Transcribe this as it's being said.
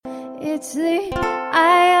It's the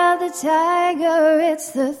eye of the tiger, it's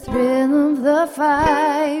the thrill of the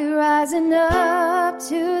fight, rising up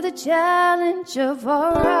to the challenge of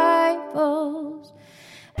our rivals.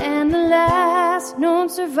 And the last known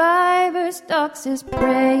survivor stalks his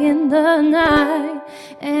prey in the night,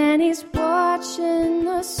 and he's watching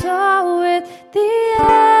us all with the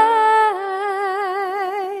eye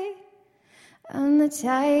on the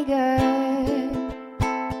tiger.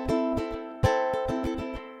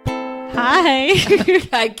 Hi.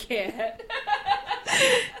 I can't.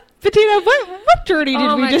 Bettina, what journey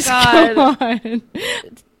did we just go on?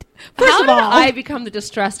 First of all, I become the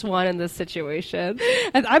distressed one in this situation.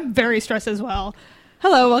 And I'm very stressed as well.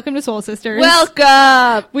 Hello, welcome to Soul Sisters.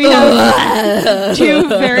 Welcome. We have two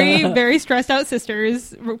very, very stressed out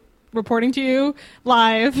sisters reporting to you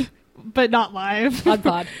live, but not live. On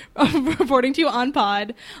pod. Reporting to you on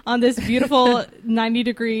pod on this beautiful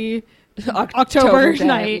 90-degree October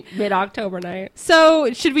night. Mid-October night.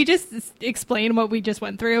 So should we just explain what we just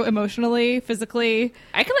went through emotionally, physically?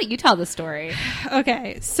 I can let you tell the story.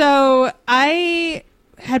 Okay, so I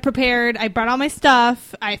had prepared, I brought all my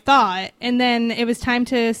stuff, I thought, and then it was time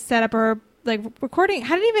to set up our recording.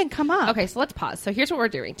 How did it even come up? Okay, so let's pause. So here's what we're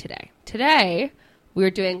doing today. Today,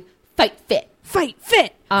 we're doing Fight Fit.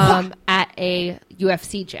 At a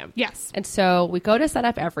UFC gym. Yes. And so we go to set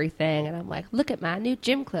up everything, and I'm like, look at my new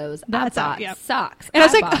gym clothes. That's I bought yep. socks. And I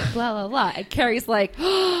was like, blah, blah, blah. And Carrie's like,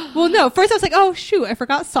 well, no. First I was like, oh, shoot, I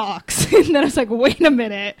forgot socks. And then I was like, wait a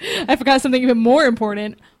minute. I forgot something even more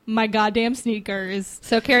important. My goddamn sneakers.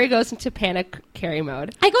 So Carrie goes into panic Carrie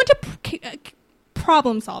mode. I go into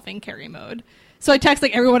problem-solving Carrie mode. So I text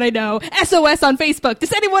everyone I know, SOS on Facebook.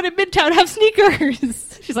 Does anyone in Midtown have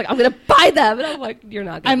sneakers? She's like, I'm going to buy them. And I'm like, you're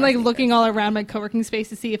not going to. I'm looking all around my co-working space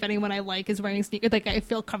to see if anyone I like is wearing sneakers. I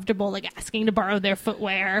feel comfortable asking to borrow their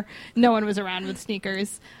footwear. No one was around with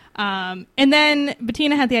sneakers. And then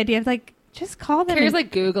Bettina had the idea of just call them. Carrie's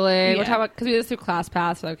Googling. Yeah. We're talking about, because we did this through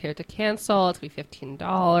ClassPass. So okay, to cancel, it's going to be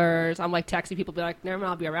 $15. I'm texting people, be like, never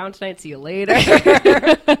mind, I'll be around tonight. See you later.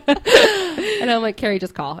 And I'm like, Carrie,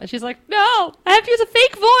 just call. And she's like, no, I have to use a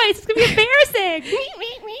fake voice. It's going to be embarrassing.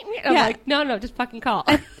 I'm like, no, just fucking call.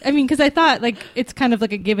 I mean, because I thought it's kind of a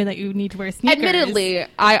given that you need to wear sneakers. Admittedly,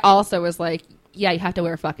 I also was like, yeah, you have to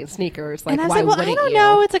wear fucking sneakers. And I was why well, wouldn't I don't you?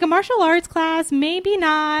 know. It's a martial arts class. Maybe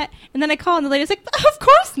not. And then I call and the lady's like, of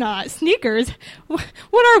course not. Sneakers. What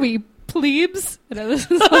are we, plebes? And I was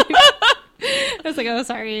like, oh,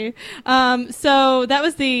 sorry. So that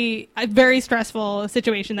was the very stressful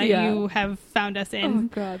situation that you have found us in. Oh,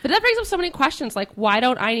 God. But that brings up so many questions. Why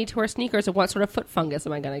don't I need to wear sneakers, and what sort of foot fungus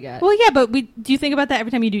am I going to get? Well, yeah, but do you think about that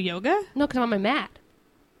every time you do yoga? No, because I'm on my mat.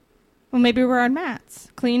 Well, maybe we're on mats.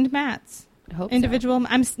 Cleaned mats. I hope individual. So.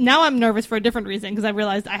 I'm nervous for a different reason because I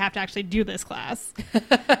realized I have to actually do this class.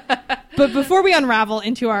 But before we unravel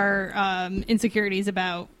into our insecurities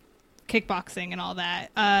about kickboxing and all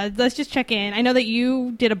that, let's just check in. I know that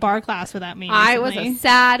you did a bar class without me recently. I was a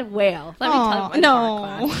sad whale. Let me tell you about the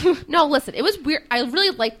bar class. No, listen, it was weird. I really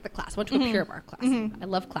liked the class. I went to a Pure Barre class. I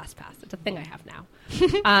love ClassPass. It's a thing I have now.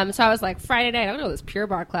 So I was like, Friday night, I'm going to go to this Pure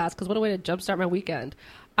Barre class because what a way to jumpstart my weekend.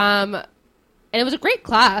 And it was a great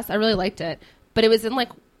class. I really liked it. But it was in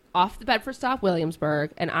off the Bedford stop,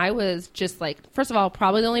 Williamsburg. And I was just first of all,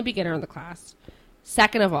 probably the only beginner in the class.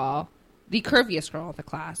 Second of all, the curviest girl in the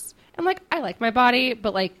class. And I like my body,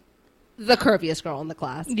 but the curviest girl in the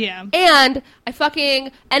class. Yeah. And I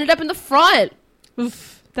fucking ended up in the front.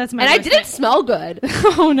 Oof. That's my and I didn't smell good.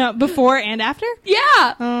 Oh, no. Before and after?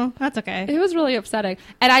 Yeah. Oh, that's okay. It was really upsetting.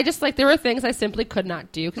 And I just, there were things I simply could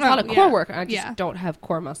not do. Because a lot of core work. And I just don't have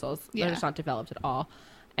core muscles. They're just not developed at all.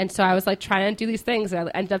 And so I was, trying to do these things. And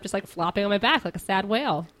I ended up just, flopping on my back like a sad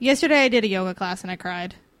whale. Yesterday I did a yoga class and I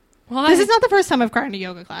cried. Why? This is not the first time I've cried in a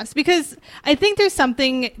yoga class because I think there's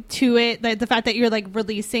something to it, that the fact that you're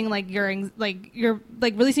releasing you're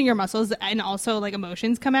releasing your muscles and also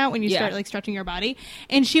emotions come out when you start stretching your body.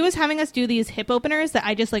 And she was having us do these hip openers that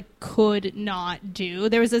I just could not do.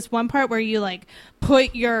 There was this one part where you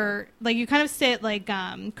put your you kind of sit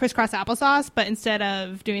crisscross applesauce, but instead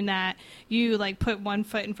of doing that, you put one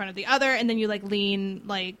foot in front of the other and then you lean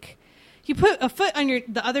you put a foot on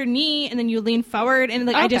the other knee and then you lean forward and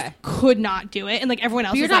I just could not do it. And everyone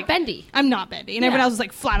else but you're was not bendy. I'm not bendy. And everyone else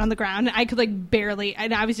was flat on the ground and I could barely,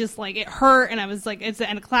 and I was just it hurt. And I was it's the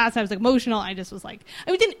end of class. I was emotional. I just was I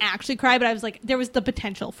didn't actually cry, but I was there was the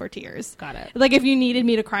potential for tears. Got it. If you needed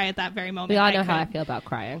me to cry at that very moment. We all know how I feel about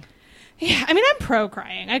crying. Yeah, I mean, I'm pro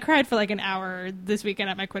crying. I cried for an hour this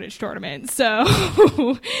weekend at my Quidditch tournament. So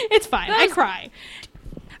it's fine. I cry.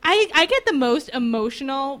 I get the most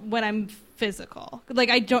emotional when I'm physical. Like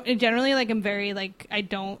I don't generally like I'm very like I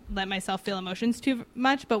don't let myself feel emotions too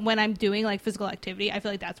much, but when I'm doing like physical activity, I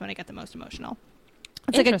feel like that's when I get the most emotional.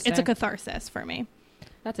 It's like it's a catharsis for me.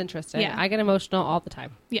 That's interesting. Yeah, I get emotional all the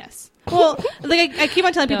time. Yes. Well, like I keep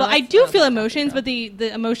on telling people, I do feel emotions, but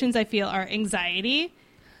the emotions I feel are anxiety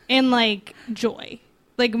and like joy.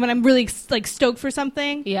 Like when I'm really like stoked for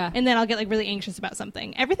something, and then I'll get like really anxious about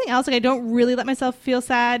something. Everything else, like I don't really let myself feel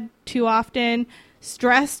sad too often.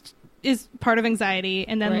 Stressed is part of anxiety,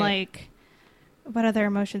 and then like what other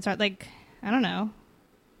emotions are like? I don't know.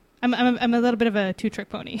 I'm a little bit of a two-trick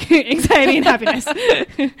pony. Anxiety and happiness.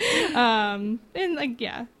 And like,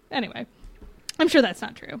 yeah. Anyway, I'm sure that's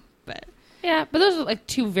not true, but yeah, but those are like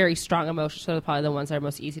two very strong emotions. So they're probably the ones that are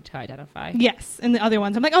most easy to identify. Yes, and the other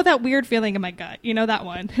ones, I'm like, oh, that weird feeling in my gut. You know that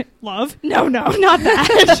one? Love? No, not that.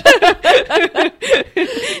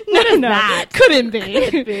 no, that couldn't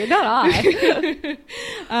be. Not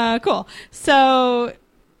I. Cool. So,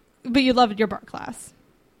 but you loved your bar class.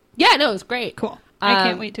 Yeah, no, it was great. Cool. I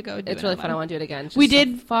can't wait to go do it. It's really fun. I want to do it again. We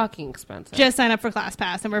did fucking expensive. Just sign up for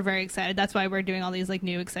ClassPass, and we're very excited. That's why we're doing all these like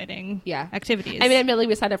new exciting activities. I mean, admittedly,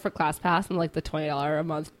 we signed up for ClassPass and like the $20 a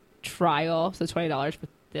month trial, so $20 for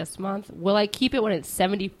this month. Will I keep it when it's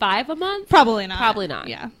 $75 a month? Probably not. Probably not.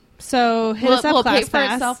 Yeah. So hit us up. Will pay for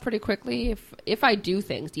itself pretty quickly if I do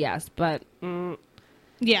things. Yes, but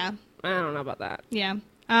yeah, I don't know about that. Yeah.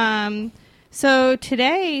 So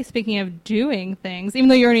today, speaking of doing things, even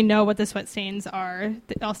though you already know what the sweat stains are,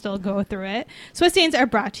 I'll still go through it. Sweat stains are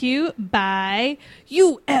brought to you by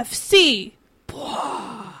UFC.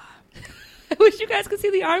 I wish you guys could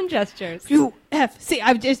see the arm gestures. UFC.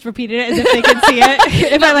 I've just repeated it as if they could see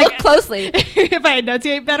it. If I like look closely, if I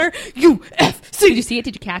enunciate better, UFC. Did you see it?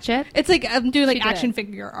 Did you catch it? It's like I'm doing like action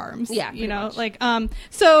figure arms. Yeah, you know, much. like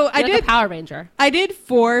So You're I did a Power Ranger. I did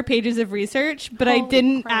 4 pages of research, but I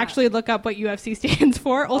didn't actually look up what UFC stands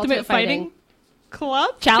for. Ultimate Fighting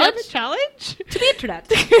Club Challenge to the internet.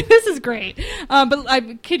 This is great, but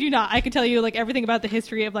I kid you not, I could tell you like everything about the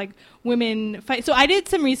history of like women fight. So I did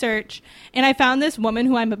some research, and I found this woman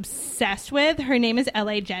who I'm obsessed with. Her name is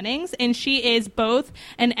L.A. Jennings, and she is both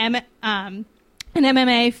an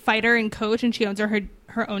MMA fighter and coach, and she owns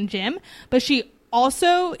her own gym. But she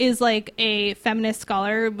also is like a feminist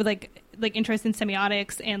scholar with like interest in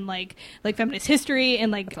semiotics and like feminist history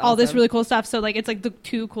and like all this really cool stuff. So like it's like the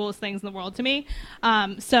 2 coolest things in the world to me.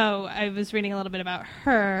 So I was reading a little bit about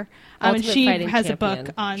her. And she has a book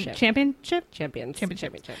on Champions.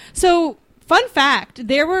 So fun fact,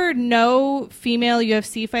 there were no female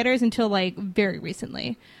UFC fighters until like very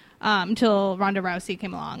recently, until Ronda Rousey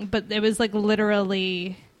came along. But it was like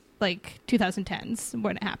literally like 2010s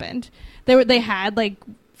when it happened. They had like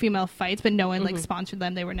female fights, but no one like sponsored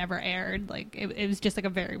them. They were never aired. Like it was just like a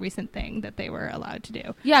very recent thing that they were allowed to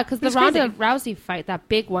do. Yeah, because the Ronda Rousey fight, that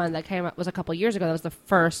big one that came out was a couple years ago. That was the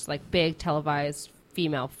first like big televised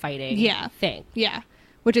female fighting thing. Yeah,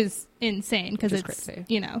 which is insane because it's crazy.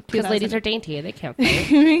 You know, because ladies are dainty and they can't fight.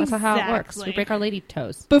 That's how it works. We break our lady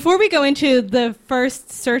toes. Before we go into the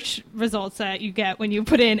first search results that you get when you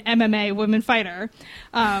put in MMA women fighter,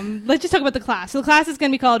 let's just talk about the class. So the class is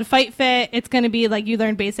going to be called Fight Fit. It's going to be like you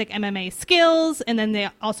learn basic MMA skills, and then they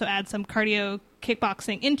also add some cardio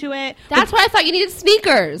kickboxing into it. That's why I thought you needed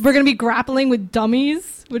sneakers. We're going to be grappling with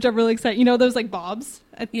dummies, which are really exciting. You know those like bobs?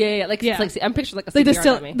 Yeah. Like I'm picturing like a CPR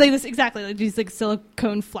dummy. Exactly, like these like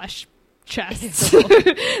silicone flesh chests, like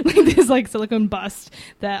this like silicone bust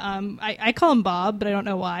that I call him Bob, but I don't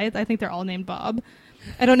know why. I think they're all named Bob.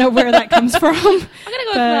 I don't know where that comes from. I'm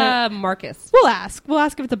gonna go with Marcus. We'll ask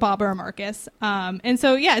if it's a Bob or a Marcus. And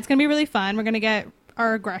so yeah, it's gonna be really fun. We're gonna get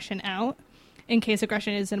our aggression out, in case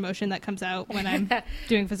aggression is an emotion that comes out when I'm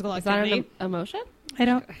doing physical activity. Is that an emotion? I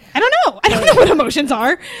don't know. I don't know what emotions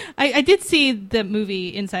are. I did see the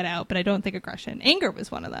movie Inside Out, but I don't think aggression. Anger was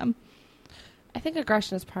one of them. I think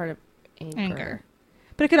aggression is part of anger.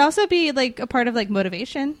 But it could also be like a part of like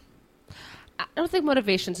motivation. I don't think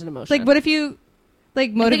motivation's an emotion. Like what if you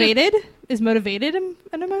like motivated? Is motivated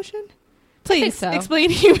an emotion? Please explain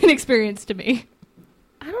human experience to me.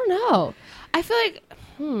 I don't know. I feel like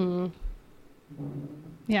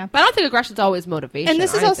yeah, but I don't think aggression's always motivation. And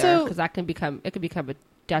this is also because that can become a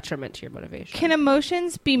detriment to your motivation. Can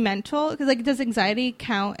emotions be mental? Because like, does anxiety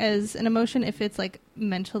count as an emotion if it's like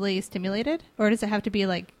mentally stimulated, or does it have to be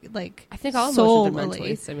like I think all emotions are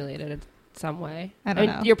mentally stimulated in some way. I don't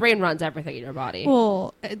know. Your brain runs everything in your body.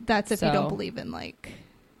 Well, that's if you don't believe in like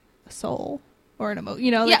a soul or an emotion.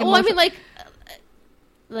 You know? Like yeah. Well, I mean,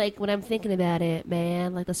 like when I'm thinking about it,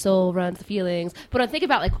 man, like the soul runs the feelings. But I'm thinking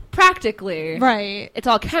about like practically, right? It's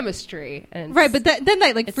all chemistry, and right. But then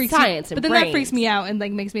that like freaks science. But then that freaks me out and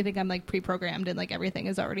like makes me think I'm like pre-programmed and like everything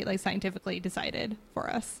is already like scientifically decided for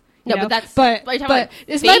us. No, know? but that's but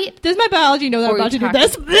does my biology know that I'm about to do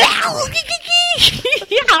this?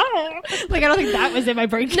 Like I don't think that was in my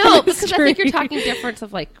brain. No, because I think you're talking difference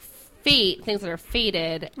of like fate, things that are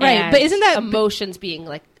fated, right? And but isn't that emotions being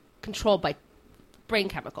like controlled by brain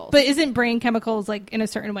chemicals? But isn't brain chemicals like in a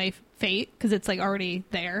certain way fate because it's like already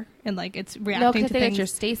there and like it's reacting to things? It's your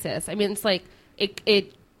stasis. I mean, it's like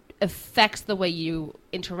it affects the way you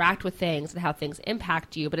interact with things and how things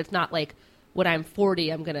impact you. But it's not like when I'm 40,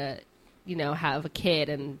 I'm gonna, have a kid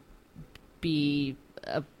and be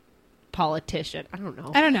a politician. I don't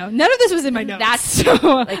know. None of this was in my notes. That's so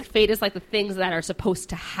like fate is like the things that are supposed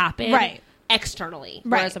to happen externally,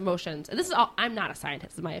 whereas emotions. And this is all. I'm not a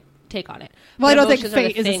scientist. This is my take on it. Well, I don't think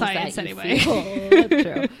fate is a science anyway. That's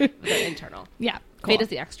true. They're internal. Yeah. Cool. Fate is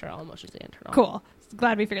the external. Emotions the internal. Cool.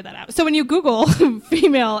 Glad we figured that out. So when you Google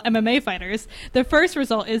female MMA fighters, the first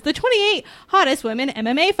result is the 28 hottest women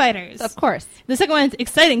MMA fighters. Of course. The second one is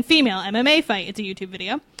exciting female MMA fight. It's a YouTube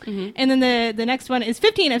video. Mm-hmm. And then the next one is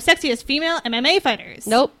 15 of sexiest female MMA fighters.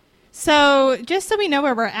 Nope. So just so we know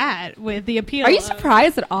where we're at with the appeal. Are you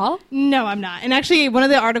surprised at all? No, I'm not. And actually, one of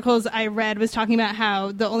the articles I read was talking about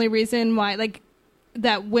how the only reason why like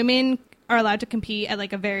that women are allowed to compete at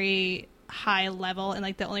like a very high level and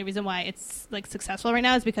like the only reason why it's like successful right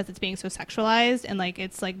now is because it's being so sexualized and like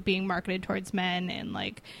it's like being marketed towards men and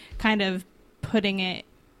like kind of putting it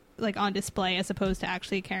like on display as opposed to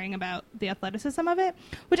actually caring about the athleticism of it,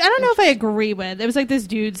 which I don't know if I agree with. It was like this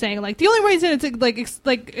dude saying like the only reason it's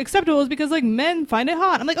like acceptable is because like men find it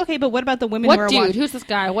hot. I'm like, okay, but what about the women? What dude? Who's this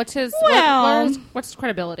guy? What's his? What's his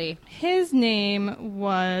credibility? His name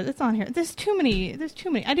was. It's on here. There's too many.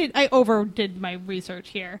 I overdid my research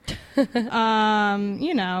here. His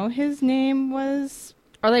name was.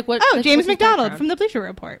 Or like what? Oh, James McDonald from the Bleacher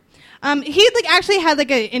Report. He like actually had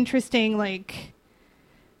like an interesting like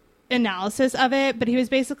analysis of it, but he was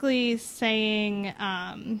basically saying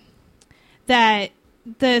that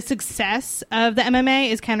the success of the MMA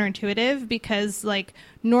is counterintuitive because like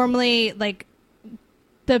normally like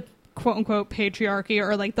the quote unquote patriarchy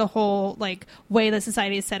or like the whole like way the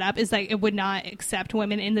society is set up is like it would not accept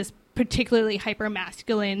women in this particularly hyper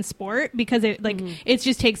masculine sport because it like it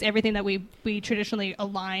just takes everything that we traditionally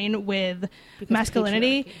align with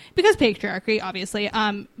masculinity because patriarchy obviously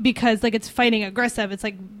because like it's fighting aggressive, it's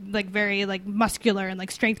like very like muscular and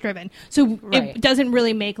like strength driven, so it doesn't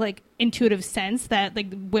really make like intuitive sense that like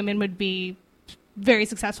women would be very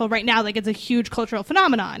successful right now. Like it's a huge cultural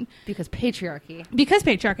phenomenon because patriarchy.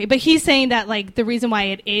 But he's saying that like the reason why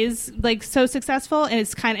it is like so successful and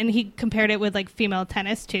it's and he compared it with like female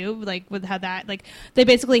tennis too, like with how that like they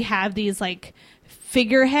basically have these like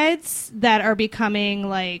figureheads that are becoming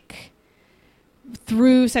like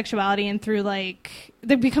through sexuality and through like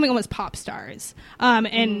they're becoming almost pop stars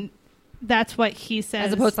and that's what he says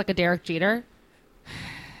as opposed to like a Derek Jeter.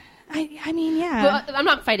 I mean, yeah. But I'm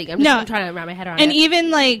not fighting. I'm trying to wrap my head around it. And even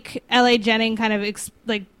like L.A. Jennings kind of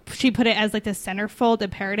like she put it as like the centerfold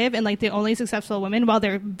imperative, and like the only successful women, while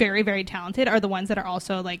they're very very talented, are the ones that are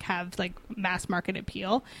also like have like mass market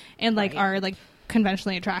appeal and like are like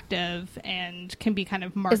conventionally attractive and can be kind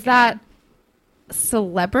of marketed. Is that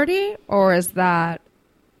celebrity or is that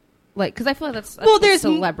like because I feel like that's there's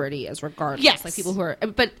celebrity is regardless like people who are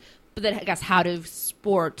but then I guess how do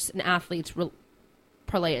sports and athletes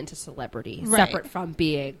parlay into celebrity separate from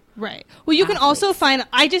being well you can also find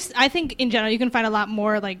I think in general you can find a lot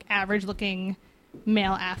more like average looking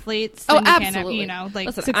male athletes absolutely like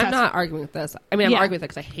listen, I'm not arguing with this. I mean I'm arguing with it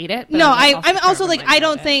because I hate it, but no I'm also like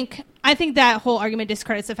I think that whole argument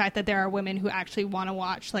discredits the fact that there are women who actually want to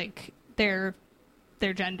watch like their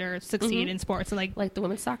gender succeed in sports and like the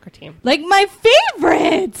women's soccer team, like my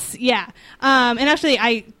favorites. And actually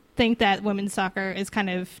I think that women's soccer is kind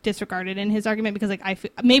of disregarded in his argument because like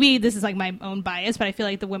maybe this is like my own bias, but I feel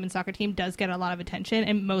like the women's soccer team does get a lot of attention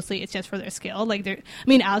and mostly it's just for their skill. Like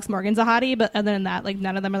Alex Morgan's a hottie, but other than that, like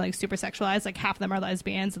none of them are like super sexualized. Like half of them are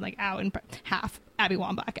lesbians and like half Abby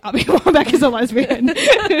Wambach. Abby Wambach is a lesbian.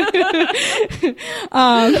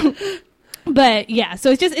 But yeah,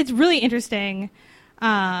 so it's really interesting.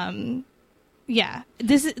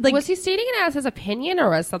 This is like. Was he stating it as his opinion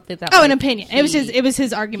or as something that? An opinion. It was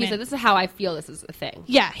his argument. He said, "This is how I feel. This is a thing."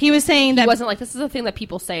 Yeah, he was saying that he wasn't like this is a thing that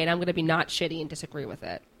people say, and I'm going to be not shitty and disagree with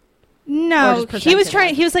it. No, he was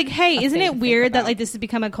like, hey, isn't it weird that like this has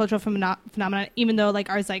become a cultural phenomenon, even though like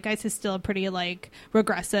our zeitgeist is still pretty like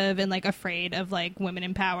regressive and like afraid of like women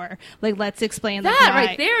in power. Like, let's explain that. Like,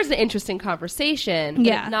 right there is an interesting conversation.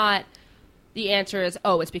 Yeah, not the answer is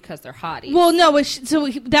it's because they're hotties. Well, no,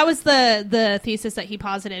 that was the thesis that he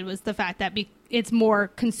posited, was the fact that it's more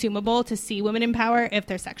consumable to see women in power if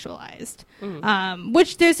they're sexualized.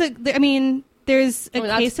 Which there's a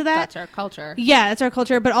case to that. That's our culture. Yeah, that's our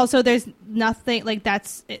culture. But also, there's nothing like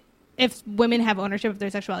that's. If women have ownership of their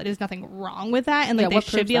sexuality, there's nothing wrong with that, and like they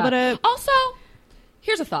should be able to. Also,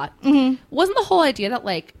 here's a thought. Wasn't the whole idea that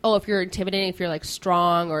like, if you're intimidating, if you're like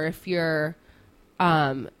strong, or if you're,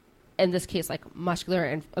 in this case, like muscular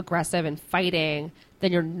and aggressive and fighting,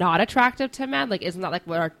 then you're not attractive to men? Like, isn't that like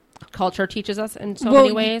what our culture teaches us in so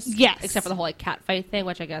many ways? Yes. Except for the whole like cat fight thing,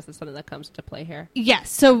 which I guess is something that comes into play here. Yes.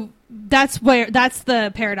 So that's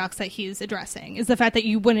the paradox that he's addressing, is the fact that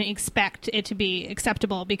you wouldn't expect it to be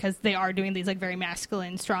acceptable because they are doing these like very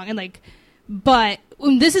masculine, strong, and like, but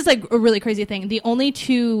this is like a really crazy thing. The only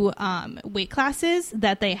two weight classes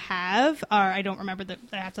that they have are, I don't remember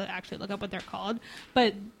I have to actually look up what they're called,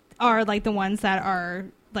 but are like the ones that are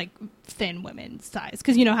like thin women's size,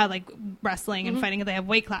 because you know how like wrestling and fighting, they have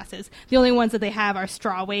weight classes. The only ones that they have are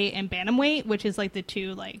straw weight and bantamweight, which is like the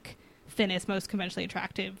two like thinnest, most conventionally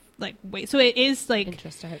attractive like weight. So it is like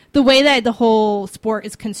interesting. The way that the whole sport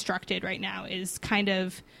is constructed right now is kind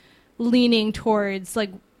of leaning towards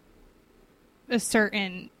like a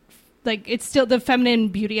certain, like, it's still the feminine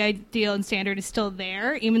beauty ideal and standard is still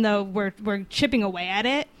there, even though we're chipping away at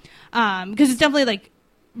it, because it's definitely like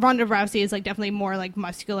Ronda Rousey is like definitely more like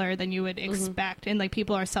muscular than you would expect, and like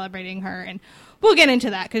people are celebrating her, and we'll get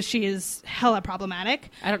into that because she is hella problematic.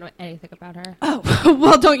 I don't know anything about her. Oh,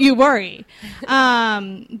 well, don't you worry.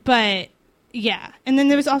 But yeah, and then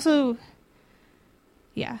there was also,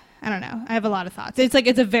 I don't know. I have a lot of thoughts. It's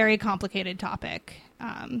a very complicated topic.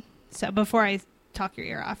 So before I talk your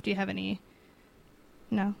ear off, do you have any?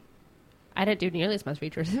 No. I didn't do nearly as much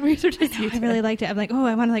research as you did. I really liked it. I'm like,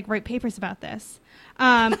 I want to like write papers about this.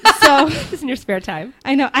 So just in your spare time.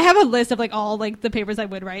 I know. I have a list of like all like the papers I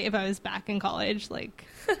would write if I was back in college, like,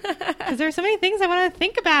 because there's so many things I want to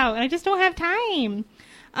think about and I just don't have time.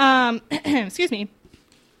 Excuse me.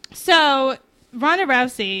 So Ronda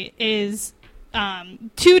Rousey is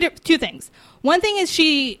two things. One thing is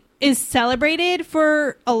she is celebrated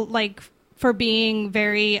for being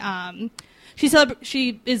very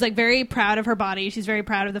she is like very proud of her body. She's very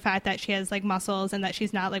proud of the fact that she has like muscles and that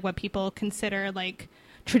she's not like what people consider like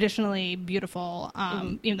traditionally beautiful,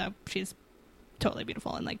 even though she's totally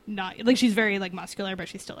beautiful and like not like, she's very like muscular, but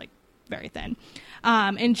she's still like very thin.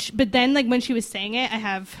 But then like when she was saying it, I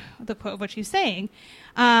have the quote of what she's saying.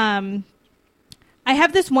 I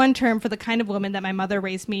have this one term for the kind of woman that my mother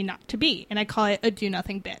raised me not to be, and I call it a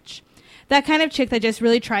do-nothing bitch. That kind of chick that just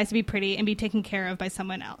really tries to be pretty and be taken care of by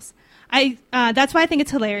someone else. That's why I think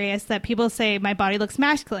it's hilarious that people say my body looks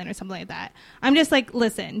masculine or something like that. I'm just like,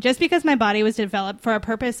 listen, just because my body was developed for a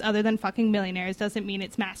purpose other than fucking millionaires doesn't mean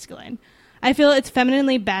it's masculine. I feel it's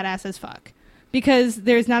femininely badass as fuck. Because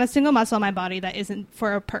there's not a single muscle in my body that isn't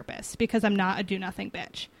for a purpose. Because I'm not a do-nothing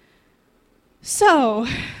bitch. So...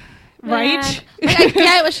 Right? Like, I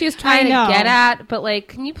get what she was trying to get at, but like,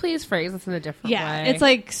 can you please phrase this in a different way? Yeah, it's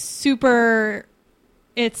like super,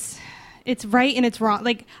 it's right and it's wrong.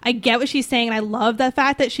 Like, I get what she's saying, and I love the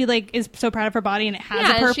fact that she like is so proud of her body and it has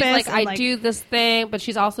a purpose. And she's like, I do this thing, but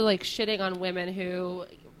she's also like shitting on women who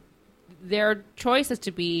their choice is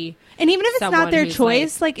to be, and even if it's not their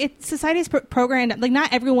choice, like it's society's programmed. Like,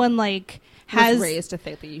 not everyone like was raised to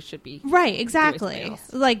think that you should be right. Exactly.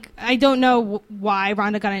 Like, I don't know why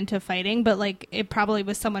Ronda got into fighting, but like it probably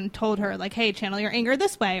was someone told her like, hey, channel your anger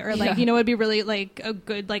this way, or like, it'd be really like a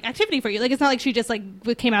good like activity for you. Like, it's not like she just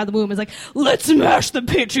like came out of the womb and was like, let's smash the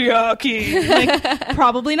patriarchy. Like,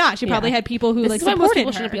 probably not. She probably had people who like supported her.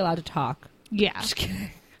 People shouldn't be allowed to talk. Yeah. Just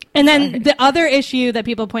kidding. And then the other issue that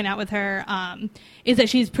people point out with her is that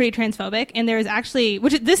she's pretty transphobic. And there is actually,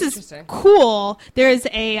 this is cool, there is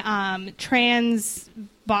a trans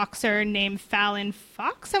boxer named Fallon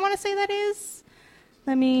Fox, I want to say that is.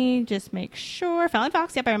 Let me just make sure. Fallon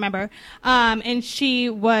Fox, yep, I remember. And she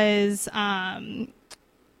was, Ronda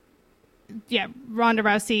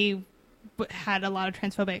Rousey had a lot of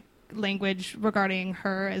transphobic language regarding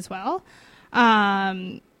her as well.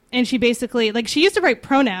 And she basically, like, she used to write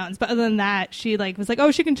pronouns, but other than that, she, like, was like,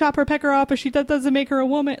 oh, she can chop her pecker off, but that doesn't make her a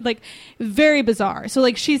woman. Like, very bizarre. So,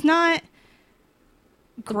 like, she's not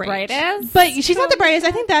great. Brightest? But she's not the brightest.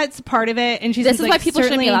 I think that's part of it. And she's This is why people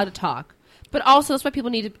shouldn't be allowed to talk. But also, that's why people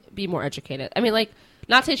need to be more educated. I mean, like,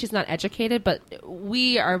 not saying she's not educated, but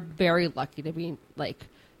we are very lucky to be like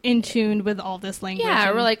in tune with all this language.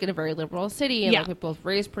 Yeah, we're like in a very liberal city, and like we both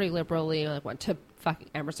raised pretty liberally, and like went to fucking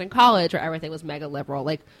Emerson College where everything was mega liberal.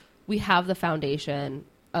 Like we have the foundation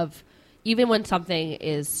of, even when something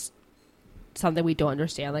is something we don't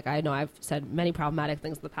understand, like I know I've said many problematic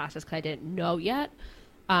things in the past just because I didn't know yet,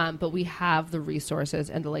 but we have the resources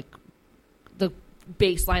and the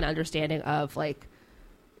baseline understanding of like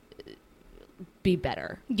be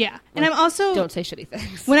better. Yeah. Like, and I'm also don't say shitty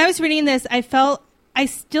things. When I was reading this, I felt I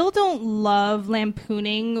still don't love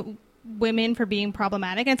lampooning women for being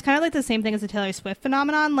problematic. And it's kind of like the same thing as the Taylor Swift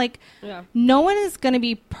phenomenon. Like, no one is going to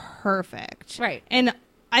be perfect. Right. And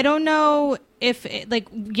I don't know if,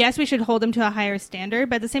 yes, we should hold them to a higher standard,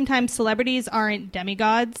 but at the same time, celebrities aren't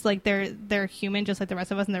demigods. Like, they're human just like the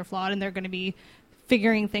rest of us, and they're flawed, and they're going to be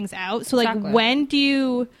figuring things out. So, like, when do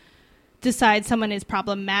you decide someone is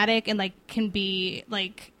problematic and, like, can be,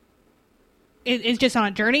 like, it's just on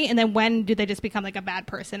a journey, and then when do they just become, like, a bad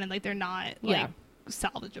person and, like, they're not, like,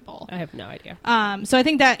 salvageable? I have no idea. So I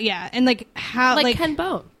think that, and, like, how... Like Ken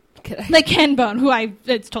Bone. Like Ken Bone, who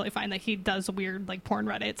it's totally fine. Like, he does weird, like, porn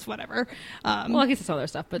Reddits, whatever. Well, he does some other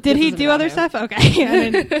stuff, but... Did he do other stuff?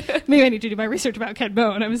 Okay. Maybe I need to do my research about Ken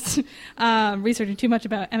Bone. I was researching too much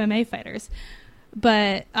about MMA fighters.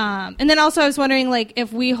 But, and then also I was wondering, like,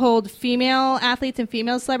 if we hold female athletes and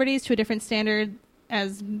female celebrities to a different standard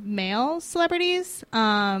as male celebrities.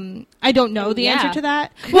 I don't know the answer to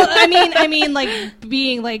that. Well, I mean, like,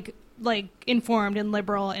 being, like informed and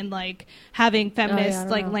liberal and, like, having feminist,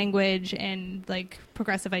 language and, like,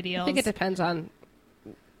 progressive ideals. I think it depends on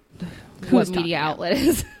what media outlet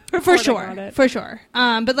is. For sure.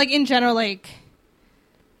 But, like, in general, like,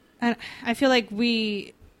 I feel like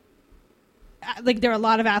there are a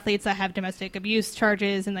lot of athletes that have domestic abuse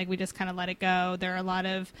charges, and, like, we just kind of let it go. There are a lot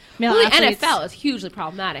of male athletes. The NFL is hugely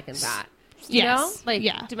problematic in that. You know? Like,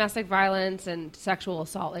 domestic violence and sexual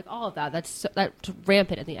assault, like, all of that. That's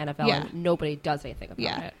rampant in the NFL, and nobody does anything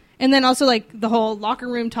about it. And then also, like, the whole locker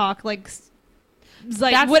room talk, like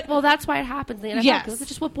that's why it happens in the NFL, because it's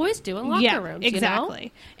just what boys do in locker rooms,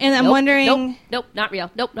 exactly. You know? And I'm wondering... Nope, not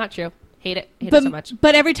real. Nope, not true. Hate it so much.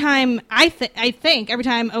 But every time, I think every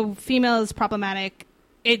time a female is problematic,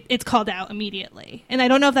 it's called out immediately. And I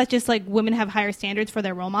don't know if that's just, like, women have higher standards for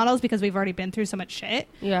their role models because we've already been through so much shit.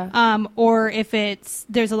 Yeah. Or if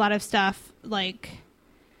there's a lot of stuff, like,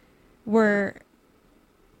 where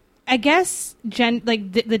I guess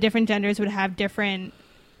the different genders would have different,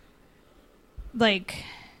 like,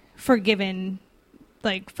 forgiven,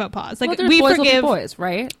 like, faux pas. Like, we boys forgive will be boys,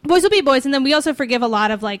 right? Boys will be boys, and then we also forgive a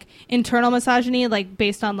lot of, like, internal misogyny, like,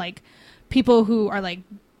 based on, like, people who are, like,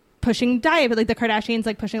 pushing diet, but, like, the Kardashians,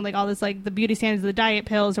 like, pushing, like, all this, like, the beauty standards of the diet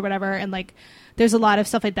pills or whatever, and, like, there's a lot of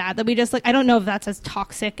stuff like that we just, like, I don't know if that's as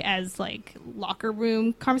toxic as, like, locker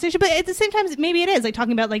room conversation, but at the same time, maybe it is, like,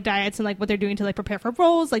 talking about, like, diets and, like, what they're doing to, like, prepare for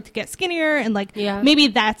roles, like, to get skinnier, and, like, maybe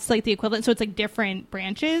that's, like, the equivalent, so it's, like, different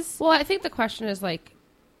branches. Well, I think the question is, like,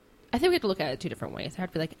 I think we have to look at it two different ways. There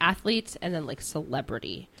have to be, like, athletes and then, like,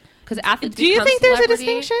 celebrity. Because athletes Do you think there's a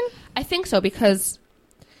distinction? I think so, because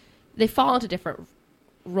they fall into different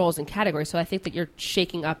roles and categories. So I think that you're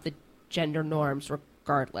shaking up the gender norms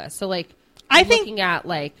regardless. So, like, looking at,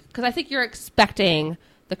 like, because I think you're expecting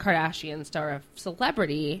the Kardashians to have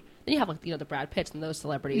celebrity. Then you have, like, you know, the Brad Pitts and those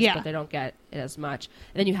celebrities, but they don't get it as much.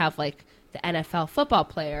 And then you have, like, the NFL football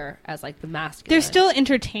player as, like, the masculine. They're still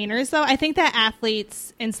entertainers, though. I think that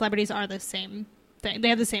athletes and celebrities are the same thing. They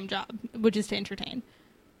have the same job, which is to entertain.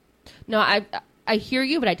 No, I hear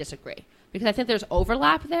you, but I disagree. Because I think there's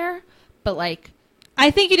overlap there, but, like... I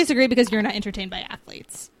think you disagree because you're not entertained by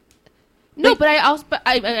athletes. No, but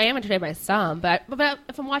I am entertained by some. But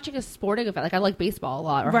if I'm watching a sporting event, like, I like baseball a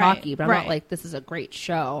lot or hockey, but I'm not like, this is a great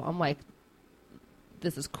show. I'm like,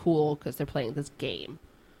 this is cool because they're playing this game.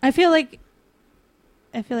 I feel like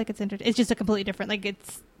it's it's just a completely different, like,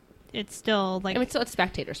 it's still, like, I mean, it's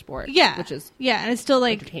spectator sport, which is and it's still,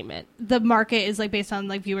 like, entertainment. The market is, like, based on,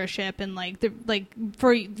 like, viewership, and, like,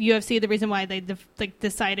 for UFC, the reason why they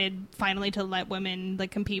decided finally to let women, like,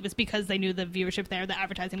 compete was because they knew the viewership there, the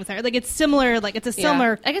advertising was there. Like, it's similar, like, it's a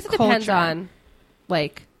similar. I guess it depends on,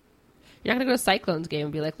 like, you're not gonna go to a Cyclones game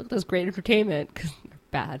and be like, look, there's great entertainment, because they're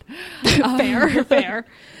bad. Fair.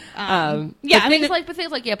 I mean, things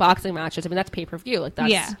like boxing matches. I mean, that's pay-per-view. Like,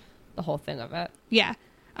 that's the whole thing of it. Yeah.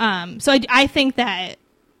 So I think that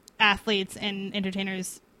athletes and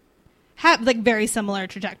entertainers have, like, very similar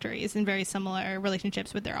trajectories and very similar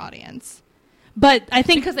relationships with their audience. But I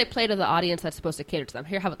think because they play to the audience that's supposed to cater to them.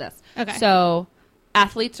 Here, how about this? Okay. So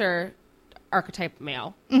athletes are archetype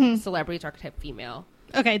male, celebrities archetype female.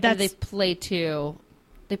 Okay, they play to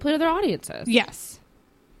They play to their audiences. Yes.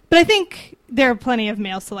 But I think there are plenty of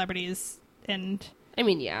male celebrities, and I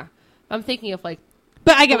mean, yeah. I'm thinking of like,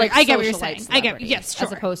 but I get what you're saying. Yes, sure.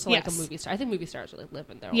 As opposed to like a movie star. I think movie stars really live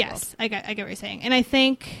in their own world. I get what you're saying, and I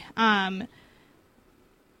think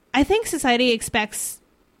society expects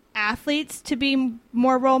athletes to be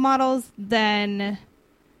more role models than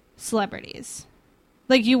celebrities.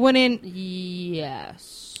 Like you wouldn't.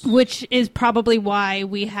 Yes. Which is probably why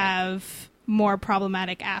we have more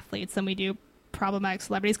problematic athletes than we do problematic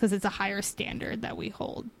celebrities, because it's a higher standard that we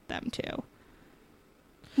hold them to.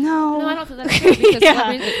 No, I don't think that's true, because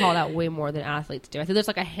celebrities get called out way more than athletes do. I think there's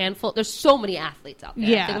like a handful. There's so many athletes out there.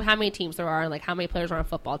 Yeah. Think of how many teams there are, and like how many players are on a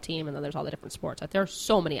football team, and then there's all the different sports. Like there are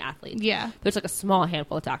so many athletes. Yeah, there's like a small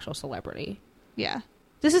handful that's actual celebrity. Yeah,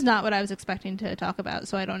 this is not what I was expecting to talk about,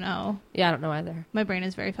 so I don't know. Yeah, I don't know either. My brain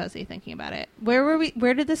is very fuzzy thinking about it. Where were we?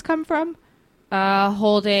 Where did this come from?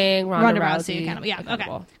 Holding Ronda Rousey accountable. Yeah,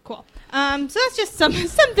 accountable. Okay, cool. So that's just some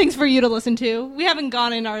things for you to listen to. We haven't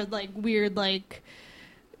gone in our like weird like.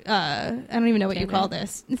 I don't even know what you call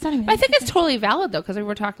this. It's not even. I think it's totally valid though, because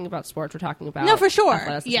we're talking about sports. We're talking about no, for sure.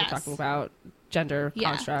 Yes. We're talking about gender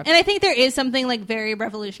construct, and I think there is something like very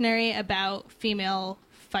revolutionary about female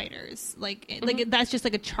fighters. Like that's just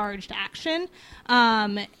like a charged action,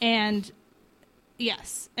 and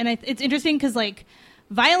yes, and it's interesting because like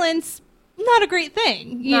violence. Not a great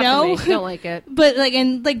thing, you know. For me. Don't like it, but like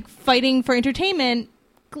and like fighting for entertainment,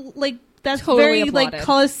 like that's totally very applauded. Like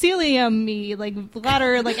Colosseum-y, like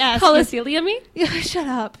ladder, like ass. Colosseum-y? Yeah, shut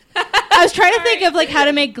up. I was trying to think of like how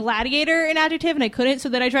to make gladiator an adjective, and I couldn't. So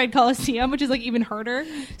then I tried Colosseum, which is like even harder.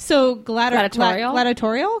 So gladiatorial.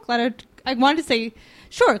 I wanted to say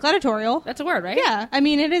sure, gladiatorial. That's a word, right? Yeah, I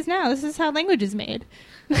mean it is now. This is how language is made.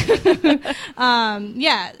 Yeah,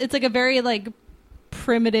 it's like a very like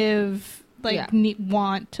primitive. Like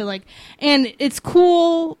want to like, and it's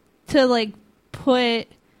cool to like put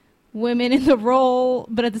women in the role,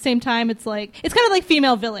 but at the same time it's like it's kind of like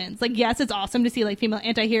female villains. Like yes, it's awesome to see like female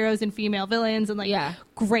anti-heroes and female villains and like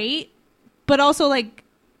great, but also like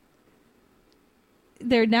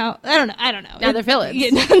they're now I don't know now they're villains. Yeah,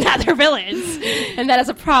 now they're villains, and that is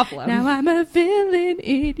a problem. Now I'm a villain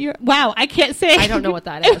in your I can't say. I don't know what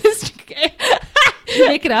that is. Did you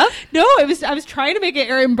make it up? No, I was trying to make it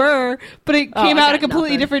Aaron Burr, but it came out a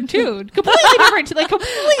completely different tune. Completely different. Like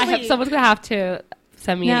completely. Someone's gonna have to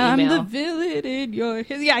send me an email. I'm the villain in your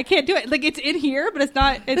yeah, I can't do it. Like it's in here, but it's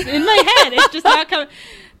not. It's in my head. It's just not coming.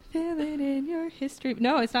 Villain in your history.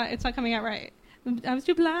 No, it's not. It's not coming out right. I was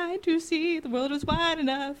too blind to see the world was wide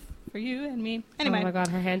enough for you and me. Anyway. Oh my god,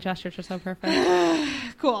 her hand gestures are so perfect.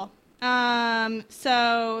 Cool.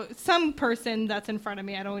 So some person that's in front of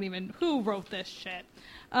me, who wrote this shit?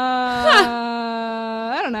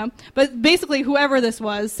 I don't know. But basically whoever this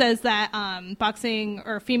was says that, boxing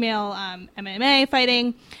or female, MMA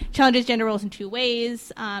fighting challenges gender roles in two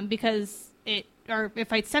ways, because it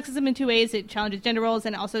fights sexism in two ways. It challenges gender roles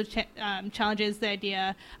and also challenges the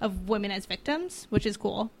idea of women as victims, which is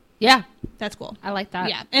cool. Yeah. That's cool. I like that.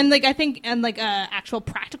 Yeah. And like I think in like a actual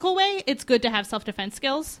practical way, it's good to have self-defense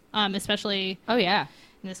skills, especially in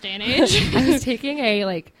this day and age. I was taking a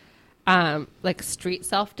like street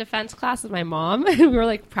self-defense class with my mom, and we were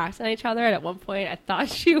like practicing on each other, and at one point I thought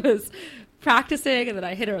she was practicing and then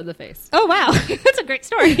I hit her in the face. Oh wow. That's a great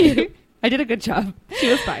story. I did a good job.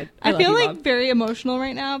 She was fine. I feel like Mom. Very emotional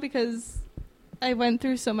right now because I went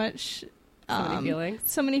through so much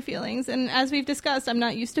so many feelings, and as we've discussed, I'm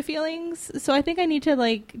not used to feelings, so I think I need to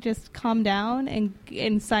like just calm down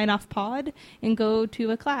and sign off pod and go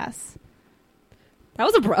to a class. That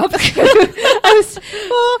was abrupt.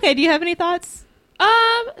 Okay, do you have any thoughts?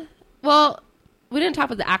 Well, we didn't talk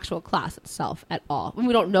about the actual class itself at all.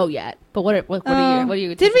 We don't know yet. But what are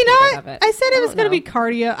you? Did we not? I said it was going to be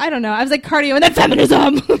cardio. I don't know. I was like cardio and then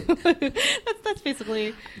feminism. that's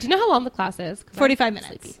basically. Do you know how long the class is? 45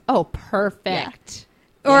 minutes. Sleepy. Oh, perfect.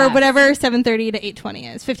 Yeah. Or whatever 7:30 to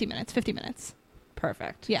 8:20 is. 50 minutes. 50 minutes.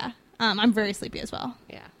 Perfect. Yeah. I'm very sleepy as well.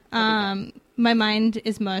 Yeah. My mind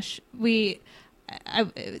is mush.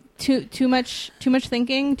 Too much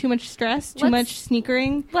thinking, too much stress, too much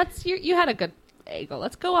sneakering. You had a good angle.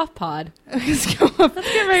 Let's go off pod. Let's go off.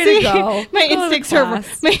 Let's get ready to go. My instincts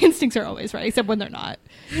are always right, except when they're not.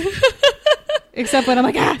 Except when I'm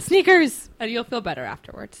like, sneakers. And you'll feel better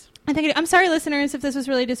afterwards. I'm sorry, listeners, if this was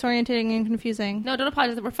really disorienting and confusing. No, don't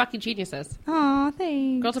apologize. We're fucking geniuses. Aw,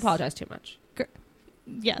 thanks. Girls apologize too much.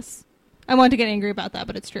 Yes. I wanted to get angry about that,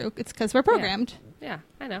 but it's true. It's because we're programmed. Yeah,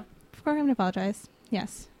 I know. Programmed to apologize.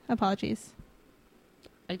 Yes. Apologies.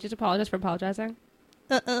 I just apologize for apologizing.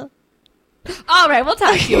 All right, we'll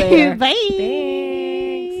talk to you later.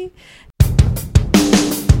 Bye.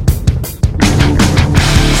 Thanks.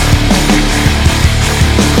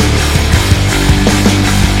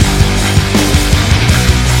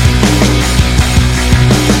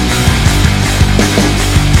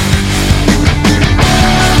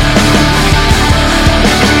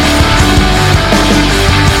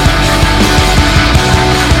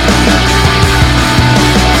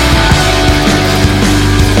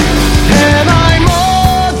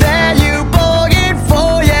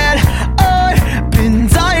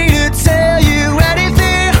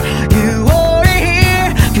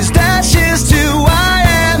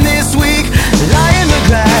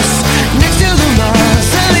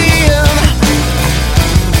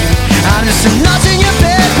 So not in your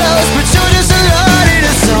bedpost, but you're just a lot in a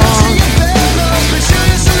song.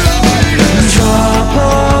 Drop a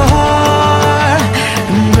heart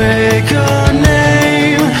and break a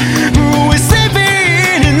name. We're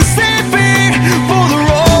saving and saving for the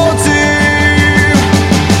road team.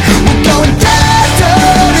 We're going down,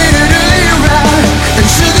 down in an early round, and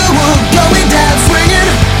Sugarwood going down swinging.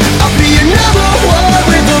 I'll be your number one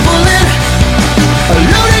with a bullet. A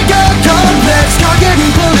loaded gun complex, can't get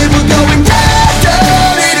and pull it. We're going down,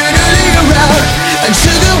 down in an early round, and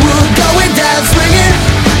Sugarwood going down swinging.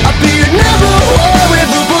 I'll be your number one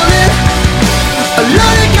with a bullet. A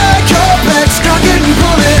loaded gun complex, can't get and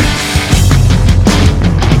pull it.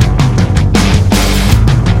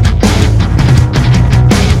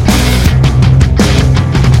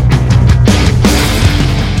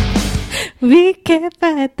 We can't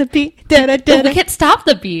fight the beat. Da, da, da, We da. can't stop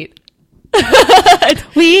the beat.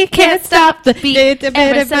 We can't stop the beat. And I'm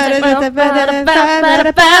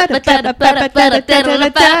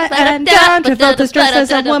down to feel distressed as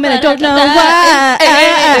a woman. I don't know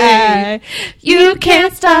why. You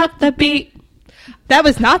can't stop the beat. That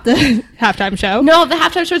was not the halftime show. No, the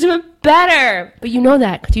halftime show's even better. But you know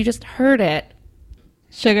that because you just heard it.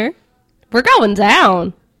 Sugar We're going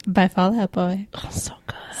down. by Fall Out Boy. Oh, so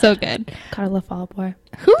good. So good. Gotta love Fall Out Boy.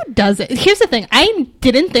 Who does it? Here's the thing. I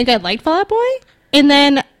didn't think I liked Fall Out Boy. And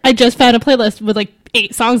then I just found a playlist with like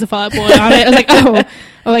 8 songs of Fall Out Boy on it. I was like,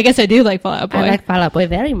 oh, I guess I do like Fall Out Boy. I like Fall Out Boy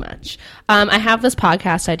very much. I have this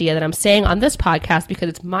podcast idea that I'm saying on this podcast because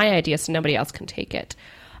it's my idea, so nobody else can take it.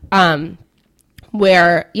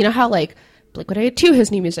 Where, you know how like Blink-182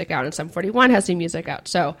 has new music out and Sum 41 has new music out.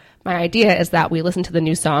 So my idea is that we listen to the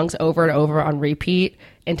new songs over and over on repeat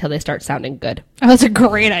until they start sounding good. Oh, that's a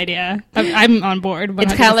great idea. I'm on board. 100%.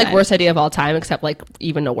 It's kind of like worst idea of all time, except like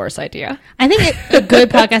even a worse idea. I think a good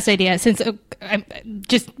podcast idea, since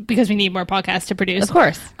just because we need more podcasts to produce, Of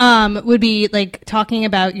course. would be like talking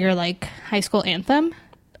about your like high school anthem.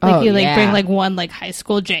 Like Oh, you like yeah. bring like one like high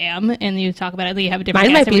school jam and you talk about it. Like, you have a different.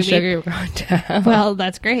 Mine might guest be every week. Sugar Going Down. Well,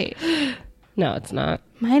 that's great. No, it's not.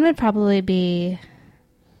 Mine would probably be.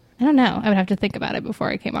 I don't know. I would have to think about it before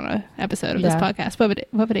I came on an episode of this Yeah. podcast. What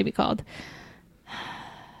would it be called?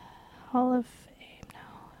 Hall of Fame.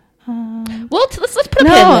 No. Well, let's put a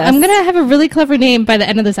No, pin in this. I'm gonna have a really clever name by the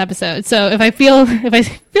end of this episode. So if I feel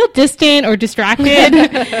distant or distracted,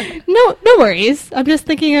 no worries. I'm just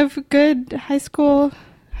thinking of good high school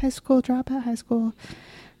dropout, high school.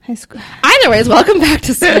 Either ways, welcome back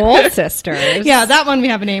to Soul Sisters. Yeah, that one we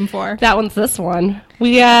have a name for. That one's this one.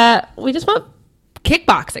 We just want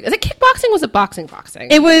kickboxing. Is it kickboxing? Or was it boxing?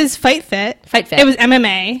 It was Fight Fit. Fight Fit. It was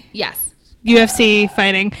MMA. Yes. UFC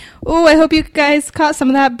fighting. Oh, I hope you guys caught some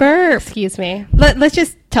of that burp. Excuse me. Let's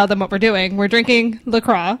just tell them what we're doing. We're drinking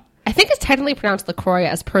LaCroix. I think it's technically pronounced LaCroix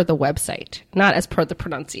as per the website, not as per the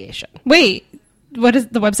pronunciation. Wait, what is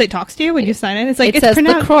the website talks to you when you sign in? It's like It it's says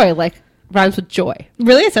pronounced. LaCroix, like rhymes with joy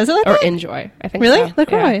Really, it says it like or that? enjoy. I think Really, so.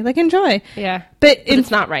 LaCroix, Yeah. like enjoy. Yeah. But It's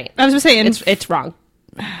not right. I was just saying, It's wrong.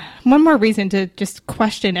 one more reason to just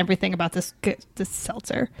question everything about this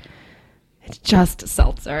seltzer. It's just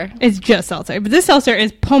seltzer. It's just seltzer, but this seltzer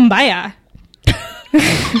is Pombaya.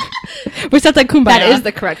 Which sounds like Kumbaya. That is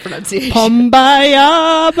the correct pronunciation.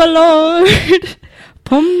 Pombaya, my lord.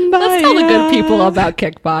 Pombaya. Let's tell the good people about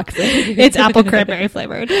kickboxing. It's apple cranberry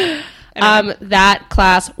flavored. That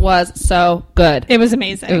class was so good. It was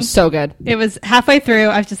amazing. It was so good. It was halfway through.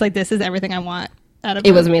 I was just like, this is everything I want out of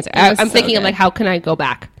It was amazing. It was I'm so thinking of good. like, how can I go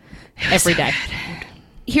back every day?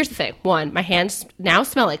 Here's the thing. One, my hands now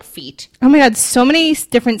smell like feet. Oh my god, so many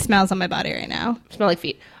different smells on my body right now. Smell like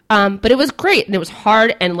feet. But it was great and it was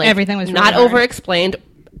hard and like Everything was not really hard. over-explained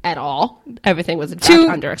at all. Everything was in fact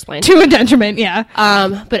under-explained. To a detriment, yeah.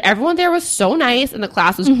 But everyone there was so nice and the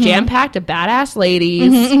class was Mm-hmm. jam-packed of badass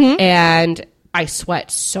ladies and I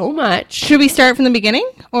sweat so much. Should we start from the beginning,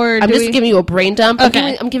 or I'm do just we... giving you a brain dump.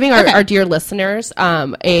 Okay. I'm giving our dear listeners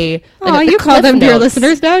Oh, the you call Cliff them dear Notes.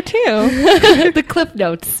 listeners now too. The clip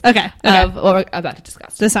notes Okay. of what we're about to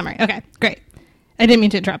discuss. The summary. Okay, great. I didn't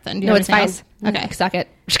mean to interrupt. Then. Do you No, have it's anything fine. else? Okay. Suck it.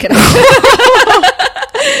 Just kidding.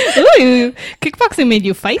 Ooh, kickboxing made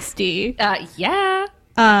you feisty. Yeah.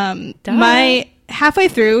 My halfway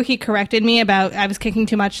through, he corrected me about I was kicking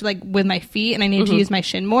too much like with my feet, and I needed to use my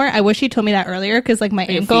shin more. I wish he told me that earlier because like my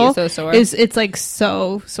Your feet ankle is so sore? it's like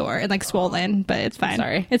so sore and like swollen, but it's fine.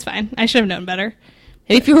 Sorry. It's fine. I should have known better.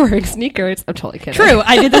 If you were wearing sneakers, I'm totally kidding. True,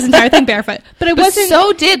 I did this entire thing barefoot, but it But wasn't.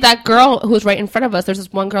 so did that girl who was right in front of us. There's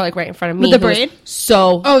this one girl like right in front of me. With the who was braid?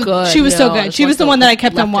 So Oh, good. she was so No, good. this She was the one that I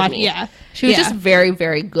kept left on of watching. me. Yeah. She was Yeah. just very,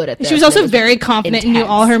 very good at this. She was It also very confident and knew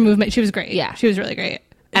intense. all her movement. She was great. Yeah. She was really great.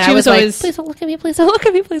 And she I was always, like, please don't look at me, please don't look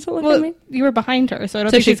at me, please don't look at me. You were behind her, so I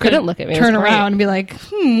don't So think she she's couldn't gonna look at me. It turn was great. around and be like,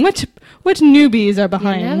 which newbies are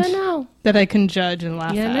behind? You never know. That I can judge and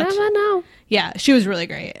laugh You at. never know. Yeah, she was really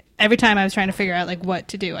great. Every time I was trying to figure out like what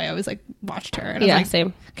to do, I always like watched her. And I was like,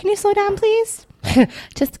 same. Can you slow down, please?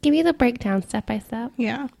 Just give me the breakdown step by step.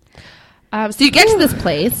 Yeah. So you get to this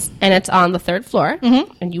place, and it's on the 3rd floor,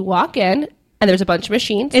 and you walk in, and there's a bunch of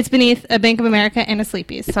machines. It's beneath a Bank of America and a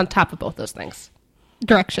Sleepy's. It's on top of both those things.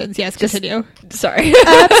 Directions, yes, continue. Sorry.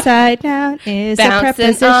 Upside down is a Bouncing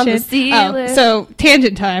preposition. on the ceiling. So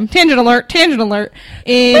tangent time. Tangent alert.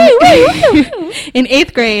 In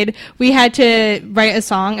 8th grade, we had to write a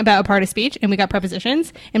song about a part of speech, and we got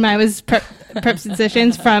prepositions. And mine was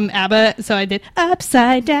prepositions from ABBA. So I did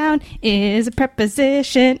upside down is a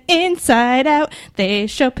preposition. Inside out, they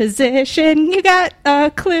show position. You got a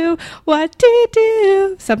clue what to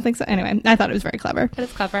do. Something. So anyway, I thought it was very clever. That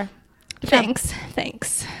is clever. Thanks.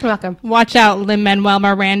 You're welcome. Watch out, Lin-Manuel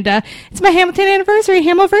Miranda. It's my Hamilton anniversary.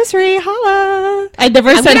 Hamiversary. Holla. I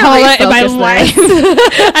never said holla in my life.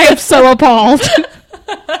 I am so appalled.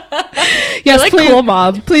 Yes, like please, Cool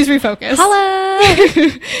Mom. Please refocus. Holla.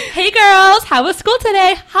 Hey, girls. How was school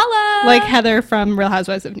today? Holla. Like Heather from Real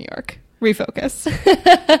Housewives of New York. Refocus.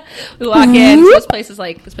 We walk in. This place is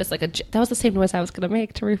like that was the same noise I was going to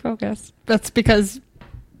make to refocus. That's because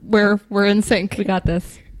we're in sync. We got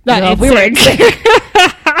this. No, we were in sync.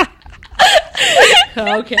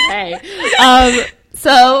 Okay.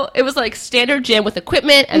 So it was like standard gym with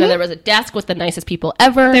equipment, and then there was a desk with the nicest people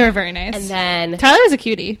ever. They were very nice. And then Tyler was a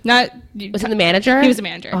cutie. was he the manager? He was a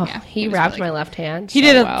manager. Oh, Yeah, he was wrapped really my left hand. He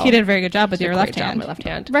so did well. a very good job with He your did a left great job hand. with my left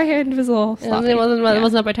hand. Right hand was a little It sloppy.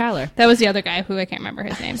 wasn't up by Tyler. That was the other guy who I can't remember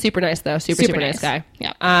his name. Super nice though. Super nice guy.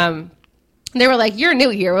 Yeah. They were like, "You're new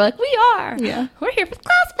here." We're like, "We are. Yeah. We're here for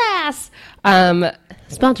ClassPass."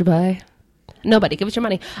 Sponsored by nobody. Give us your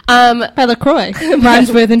money. By LaCroix.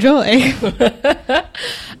 Rhymes with enjoy.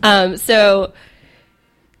 So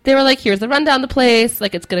they were like, "Here's the rundown of the place.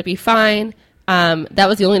 Like, it's gonna be fine." That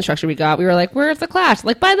was the only instruction we got. We were like, "Where's the class?"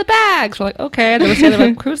 Like, "By the bags." We're like, "Okay." And they were saying, they're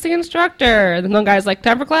like, "Who's the instructor?" And then one guy's like,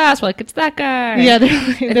 "Time for class." We're like, "It's that guy." Yeah, they're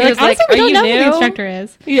was like, honestly, we "Are don't you know who new?" the instructor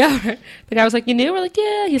is. Yeah. The guy was like, "You knew?" We're like,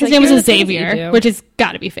 "Yeah." He's His like, name was "Here are the things that you Xavier, do." which has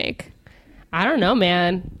got to be fake. I don't know,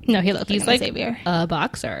 man. No, he looked He's like like Xavier. a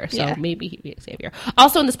boxer, so Yeah. maybe he'd be Xavier.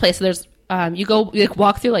 Also, in this place, there's you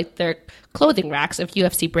walk through like their clothing racks of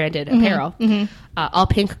UFC branded apparel, all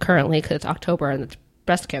pink currently because it's October and it's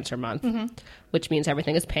breast cancer month, which means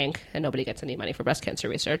everything is pink and nobody gets any money for breast cancer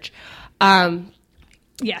research.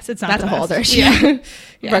 Yes, it's not. That's the a whole best. other shit.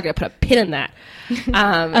 We're gonna put a pin in that.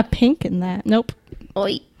 A pink in that. Nope.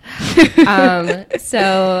 Oi.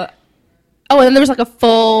 Oh, and then there was like a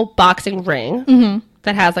full boxing ring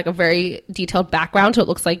that has like a very detailed background, so it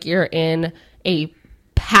looks like you're in a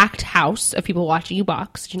packed house of people watching you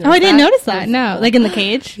box. Did you Oh, I didn't notice that. No, like in the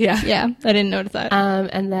cage. Yeah. yeah, I didn't notice that.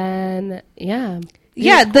 And then yeah,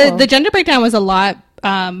 it was cool. the gender breakdown was a lot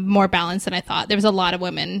more balanced than I thought. There was a lot of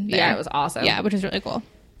women there. Yeah, it was awesome. Yeah, which is really cool.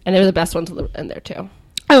 And they were the best ones in there too.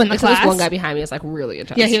 Oh, in the Except class. this one guy behind me is like really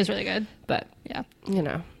intense. Yeah, he was really good. But Yeah. you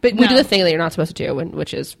know, But we no. do the thing that you're not supposed to do,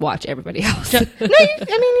 which is watch everybody else. No, I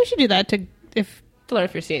mean you should do that to learn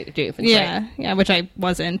if you're doing things yeah, right. yeah, which I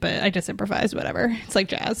wasn't, but I just improvised. Whatever. It's like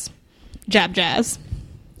jazz, jab jazz.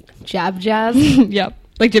 Jab jazz. Yep,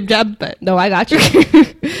 like jib jab, but No, I got you.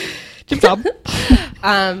 jib job.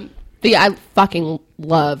 But yeah, I fucking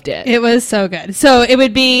loved it. It was so good. So it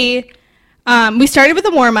would be, we started with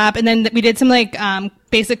a warm up, and then we did some like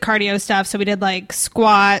basic cardio stuff. So we did like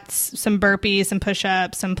squats, some burpees, some push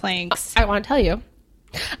ups, some planks. I want to tell you,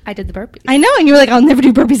 I did the burpees. I know, and you were like, "I'll never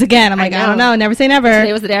do burpees again." I'm like, know. "I don't know, never say never."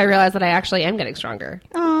 Today was the day I realized that I actually am getting stronger.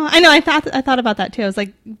 Oh, I know. I thought about that too. I was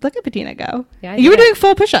like, "Look at Bettina go." Yeah, I you were did. doing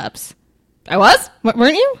full push ups, I was?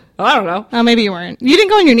 weren't you? Oh, I don't know. Oh, maybe you weren't. You didn't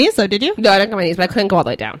go on your knees though, did you? No, I didn't go on my knees, but I couldn't go all the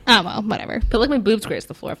way down. Oh well, whatever. But like my boobs grazed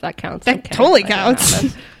the floor, if that counts. That Okay. totally I don't know.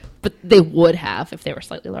 counts. But they would have if they were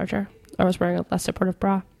slightly larger. Or I was wearing a less supportive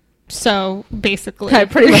bra. So basically, I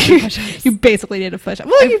pretty much did push-ups. you basically did a push up.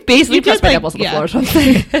 Well, you Basically, you pressed did, my like, nipples on the yeah. floor or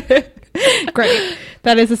something. Great.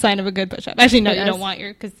 That is a sign of a good push up. Actually, no, you Yes. don't want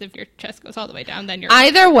because if your chest goes all the way down, then you're.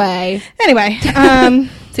 Either way. Anyway,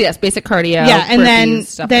 So yes, basic cardio. yeah, and burpees,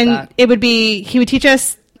 stuff then like that. it would be he would teach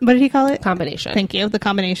us what did he call it? Combination. Thank you. The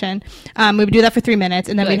combination. We would do that for 3 minutes,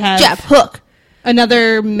 and then we'd have jab, hook.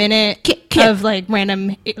 another minute Kick. of like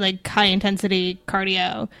random like high intensity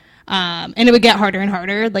cardio. And it would get harder and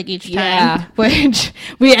harder like each time, which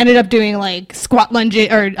we ended up doing like squat lunges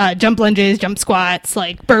or jump lunges, jump squats,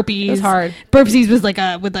 like burpees. It was hard. Burpees was like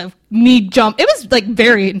with a knee jump. It was like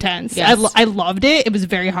very intense. Yes. I loved it. It was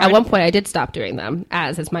very hard. At one point I did stop doing them,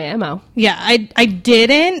 as is my MO. Yeah, I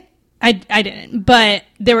didn't. I didn't. But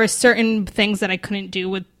there were certain things that I couldn't do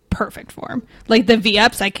with perfect form. Like the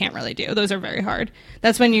V-ups, I can't really do. Those are very hard.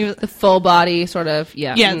 That's when the full body sort of,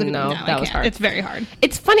 no, that was hard. It's very hard.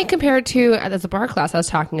 It's funny compared to the bar class I was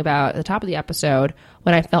talking about at the top of the episode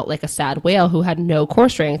when I felt like a sad whale who had no core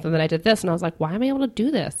strength, and then I did this and I was like, why am I able to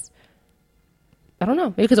do this? I don't know.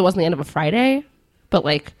 Maybe because it wasn't the end of a Friday, but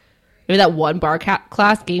like maybe that one bar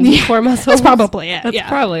class gave me core muscles. That's probably it. That's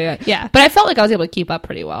probably it. Yeah. But I felt like I was able to keep up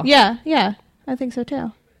pretty well. Yeah. I think so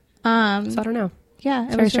too. So I don't know.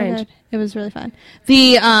 Yeah, it was really good. It was really fun.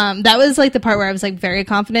 The that was like the part where I was like very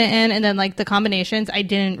confident in, and then like the combinations I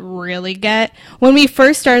didn't really get. When we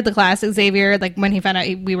first started the class, Xavier, like when he found out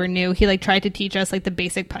we were new, he like tried to teach us like the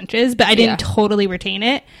basic punches, but I didn't totally retain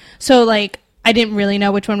it. So like I didn't really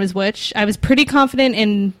know which one was which. I was pretty confident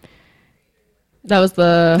in that was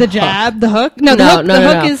the jab, hook. the hook. No, the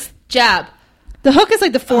hook is jab. The hook is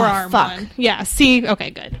like the forearm one. Yeah, see?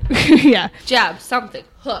 Okay, good. Yeah. Jab, something.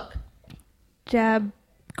 Hook. Jab,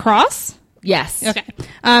 cross? Yes. Okay.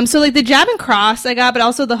 So like the jab and cross I got, but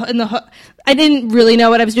also the hook. I didn't really know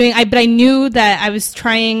what I was doing. But I knew that I was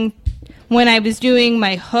trying when I was doing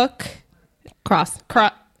my hook.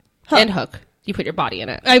 Hook. And hook. You put your body in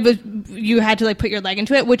it. You had to like put your leg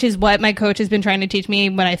into it, which is what my coach has been trying to teach me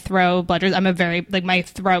when I throw bludgers. I'm a very like my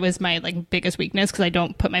throw is my like biggest weakness because I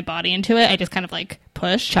don't put my body into it. I just kind of like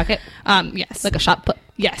push, chuck it. Yes, like a shot put.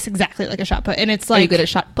 Yes, exactly like a shot put. And it's like, are you good at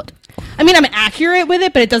shot put? I mean, I'm accurate with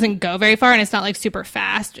it, but it doesn't go very far, and it's not like super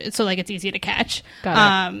fast, so like it's easy to catch.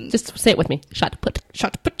 Got it. Just say it with me. Shot put.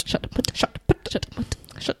 Shot put. Shot put. Shot put. Shot put.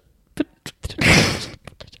 Shot put.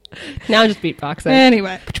 Now I'm just beatboxing.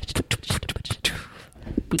 Anyway.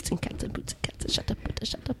 Boots and cats and boots and cats and shut up.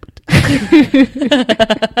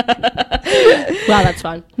 Wow, that's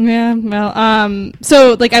fun. Yeah, well,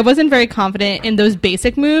 so like I wasn't very confident in those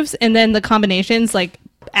basic moves, and then the combinations like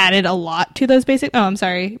added a lot to those basic. Oh, I'm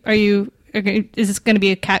sorry. Is this going to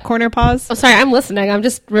be a cat corner pause? Oh, sorry, I'm listening.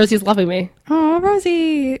 Rosie's loving me. Oh,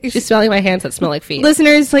 Rosie. She's smelling my hands that smell like feet.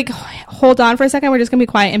 Listeners, like, hold on for a second. We're just going to be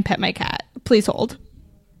quiet and pet my cat. Please hold.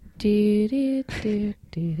 It's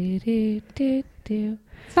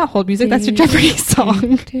not hold music. That's a Jeopardy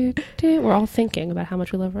song. We're all thinking about how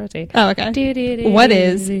much we love Rosie. Oh, okay. What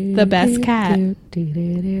is the best cat?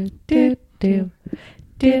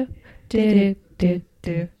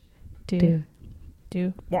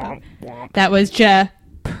 That was Jeopardy.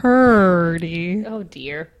 Oh,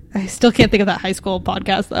 dear. I still can't think of that high school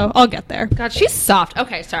podcast, though. I'll get there. God, she's soft.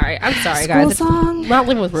 Okay, sorry. I'm sorry, guys. Not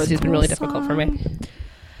living with Rosie has been really difficult for me.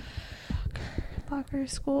 Blocker,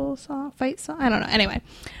 school song, fight song. I don't know. Anyway,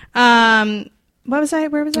 what was I?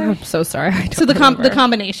 Where was I? I'm so sorry. So the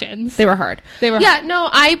combinations. They were hard. Yeah. No,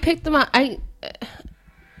 I picked them up. I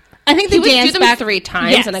think they dance do them 3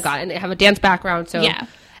 times, yes. And I have a dance background. So yeah.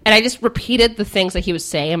 And I just repeated the things that he was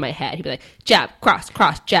saying in my head. He'd be like, jab, cross,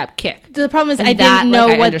 jab, kick. The problem is I didn't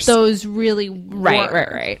know what those really were.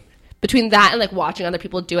 Right. Between that and like watching other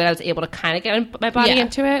people do it, I was able to kind of get my body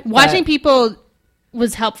into it. Watching people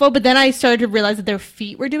was helpful, but then I started to realize that their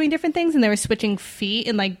feet were doing different things, and they were switching feet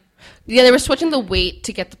and like... Yeah, they were switching the weight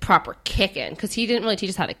to get the proper kick in, because he didn't really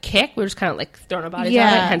teach us how to kick. We were just kind of like throwing our bodies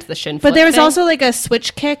out, hence the shin flip. But there was also like a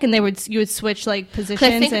switch kick, and you would switch like positions.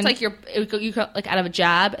 I think it's like you go like out of a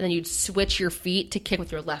jab, and then you'd switch your feet to kick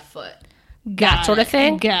with your left foot. That sort of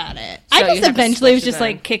thing. Got it. So I just eventually was just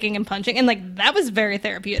like kicking and punching, and like that was very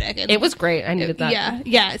therapeutic. It was great. I needed that.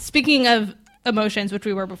 Yeah. Speaking of emotions, which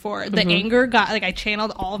we were before, the anger got like I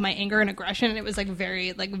channeled all of my anger and aggression, and it was like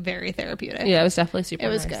very therapeutic. Yeah, it was definitely super. It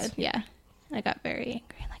was good. Yeah, I got very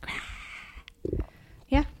angry and like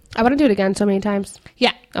yeah. I want to do it again so many times.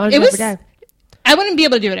 Yeah, I want to do it every day. I wouldn't be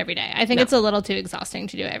able to do it every day. I think it's a little too exhausting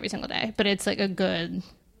to do it every single day, but it's like a good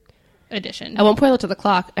addition. At one point I looked at the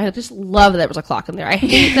clock, and I just love that there was a clock in there. I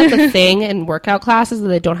hate that the thing in workout classes that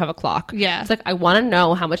they don't have a clock. Yeah. It's like, I want to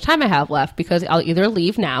know how much time I have left, because I'll either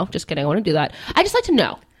leave now. Just kidding. I want to do that. I just like to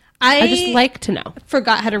know. I just like to know.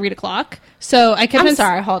 Forgot how to read a clock. So I kept... I'm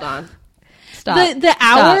sorry. Hold on. Stop. The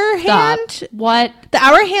hour hand... Stop. What? The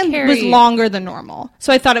hour hand was longer than normal.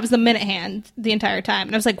 So I thought it was the minute hand the entire time.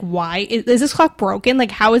 And I was like, why? Is this clock broken?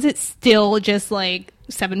 Like, how is it still just like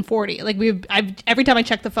 7:40? Like every time I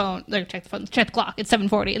check the clock, it's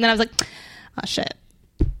 7:40. And then I was like, oh shit.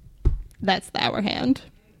 That's the hour hand.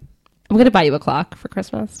 I'm going to buy you a clock for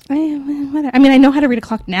Christmas. I mean, I know how to read a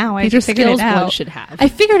clock now. I just figured it out. One should have. I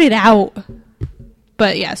figured it out.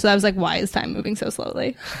 But yeah, so I was like, why is time moving so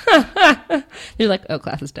slowly? You're like, oh,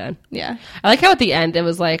 class is done. Yeah. I like how at the end it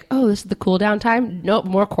was like, oh, this is the cool down time. Nope,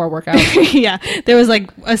 more core workout. Yeah. There was like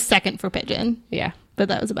a second for pigeon. Yeah. But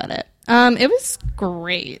that was about it. It was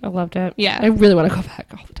great. I loved it. Yeah. I really want to go back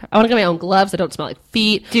all the time. I want to get my own gloves that don't smell like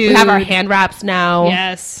feet. Dude. We have our hand wraps now.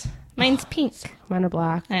 Yes. Mine's pink. Mine are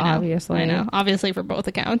black, I know. obviously. I know. Obviously for both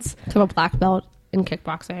accounts. So I'm a black belt in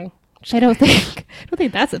kickboxing. I don't think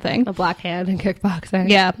that's a thing. A black hand in kickboxing.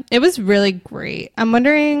 Yeah. It was really great. I'm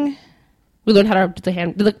wondering. We learned how to do the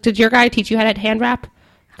hand. Did your guy teach you how to hand wrap?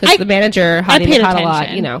 Because the manager, I Hottie paid McCon a lot,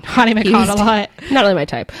 attention. you know. Hottie McCon a lot. Not really my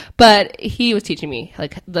type. But he was teaching me,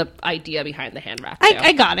 like, the idea behind the hand wrap, too.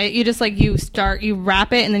 I got it. You just, like, you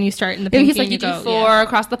wrap it, and then you start in the pinky. He's like, and you do go, 4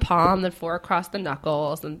 across the palm, then 4 across the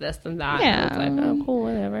knuckles, and this and that. Yeah. And I was like, oh, cool,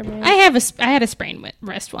 whatever, man. I had a sprained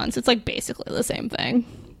wrist once. It's, like, basically the same thing.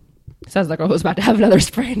 Sounds like I was about to have another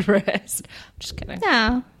sprained wrist. I'm just kidding.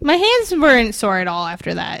 Yeah. My hands weren't sore at all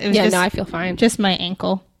after that. It was just, no, I feel fine. Just my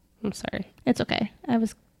ankle. I'm sorry. It's okay.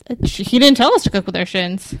 He didn't tell us to cook with our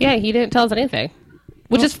shins. Yeah, he didn't tell us anything,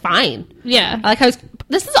 which is fine. Yeah. I like how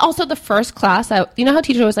this is also the first class. You know how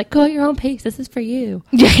teacher was like, go at your own pace. This is for you.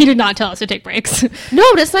 Yeah, he did not tell us to take breaks.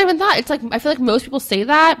 No, that's not even that. It's like, I feel like most people say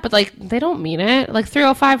that, but like, they don't mean it. Like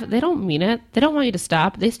 305, they don't mean it. They don't want you to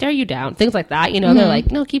stop. They stare you down. Things like that. You know, they're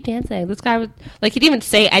like, no, keep dancing. This guy would, like, he didn't even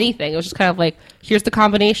say anything. It was just kind of like, here's the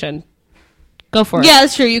combination. Go for it. Yeah,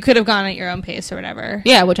 that's true. You could have gone at your own pace or whatever.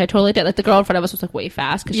 Yeah, which I totally did. Like, the girl in front of us was like way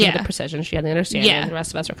fast because she had Yeah. the precision, she had the understanding. Yeah. The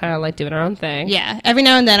rest of us were kind of like doing our own thing. Yeah. Every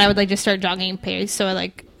now and then I would like just start jogging pace, so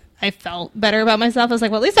I felt better about myself. I was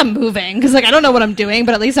like, well, at least I'm moving because like I don't know what I'm doing,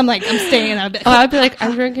 but at least I'm staying in that bit. Oh, I'd be like,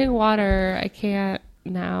 I'm drinking water. I can't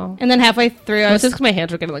now. And then halfway through, I was just because my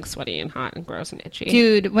hands were getting like sweaty and hot and gross and itchy.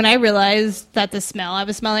 Dude, when I realized that the smell I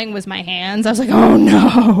was smelling was my hands, I was like, oh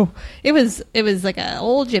no. It was like a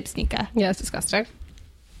old gypsnika. Yeah, it's disgusting.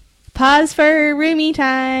 Pause for roomie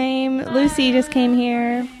time. Lucy just came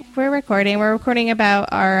here. We're recording about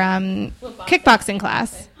our kickboxing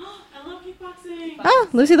class. I love kickboxing. Oh,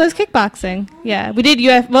 Lucy loves kickboxing. Yeah, we did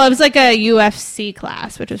well, it was like a UFC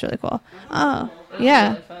class, which was really cool. Oh,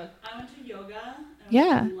 yeah. I went to yoga.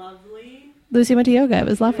 Yeah. It was lovely. Lucy went to yoga. It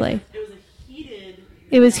was lovely. It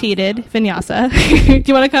was a heated Vinyasa. Do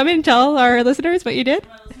you want to come and tell our listeners what you did?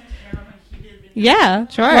 Yeah,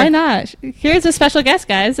 sure. Why not? Here's a special guest,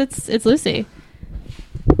 guys. It's Lucy.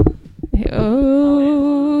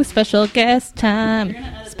 Oh, special guest time.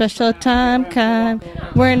 Special time come.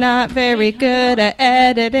 We're not very good at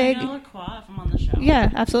editing. Yeah,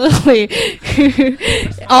 absolutely.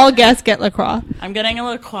 All guests get LaCroix. I'm getting a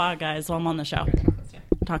LaCroix, guys, while I'm on the show.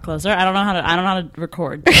 Talk closer. I don't know how to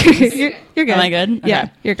record. You're good. Am I good? Okay. Yeah,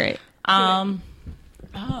 you're great. Oh.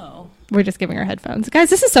 We're just giving her headphones. Guys,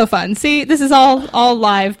 this is so fun. See, this is all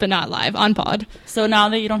live, but not live, on pod. So now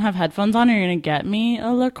that you don't have headphones on, you're going to get me a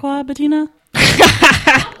LaCroix, Bettina?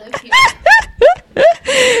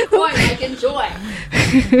 Like enjoy.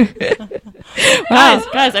 Wow.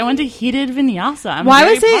 Guys, I went to heated vinyasa.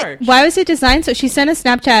 Why was it designed so? She sent a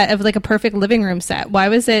Snapchat of like a perfect living room set. Why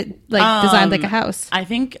was it designed like a house? I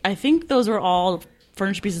think those were all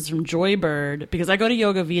furniture pieces from Joybird, because I go to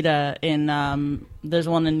Yoga Vita in there's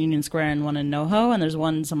one in Union Square and one in NoHo, and there's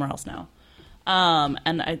one somewhere else now.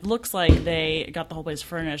 And it looks like they got the whole place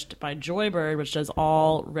furnished by Joybird, which does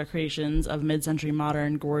all recreations of mid-century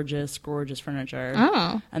modern, gorgeous furniture.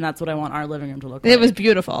 Oh. And that's what I want our living room to look like. It was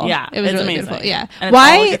beautiful. Yeah. It was it's really amazing. beautiful. Yeah. And it's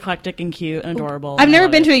all eclectic and cute and adorable. I've never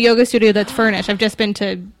been to a yoga studio that's furnished. I've just been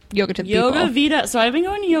to Yoga to the Yoga People. Vita. So I've been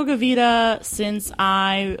going to Yoga Vita since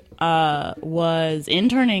I was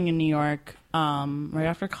interning in New York right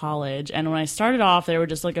after college. And when I started off, they were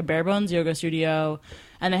just like a bare bones yoga studio.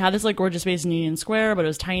 And they had this like gorgeous space in Union Square, but it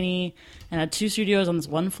was tiny, and had 2 studios on this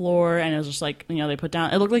one floor. And it was just like, they put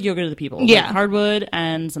down. It looked like Yoga to the People. Yeah, like hardwood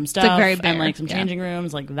and some stuff, very bare. and like some changing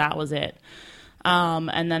rooms. Like that was it.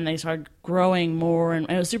 And then they started growing more, and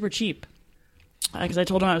it was super cheap because I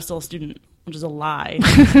told them I was still a student, which is a lie.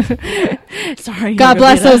 Sorry. God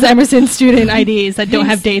bless those Emerson student IDs that don't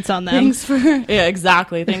have dates on them. Yeah,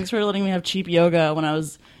 exactly. Thanks for letting me have cheap yoga when I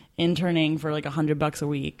was interning for like $100 a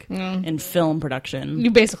week in film production.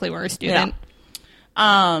 You basically were a student.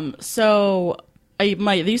 Yeah. So they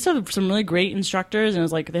used to have some really great instructors, and it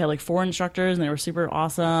was like they had like 4 instructors, and they were super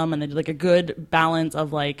awesome, and they did like a good balance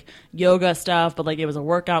of like yoga stuff, but like it was a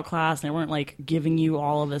workout class, and they weren't like giving you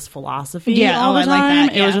all of this philosophy all the time.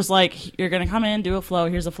 Like that. It was just like, you're gonna come in, do a flow,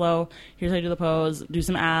 here's a flow, here's how you do the pose, do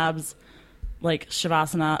some abs, like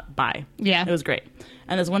Shavasana, bye. Yeah. It was great.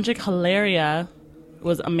 And this one chick, Hilaria,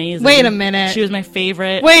 was amazing. Wait a minute. She was my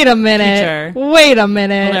favorite. Wait a minute. Teacher. Wait a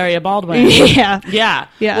minute. Hilaria Baldwin. Yeah.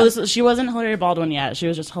 Well, she wasn't Hilaria Baldwin yet. She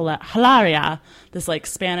was just Hilaria, this like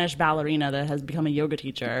Spanish ballerina that has become a yoga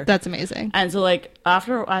teacher. That's amazing. And so like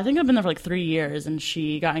after, I think I've been there for like 3 years, and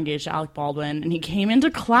she got engaged to Alec Baldwin, and he came into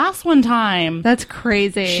class one time. That's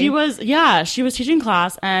crazy. She was teaching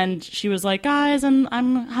class, and she was like, guys, I'm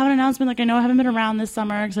having an announcement. Like, I know I haven't been around this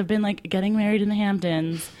summer because I've been like getting married in the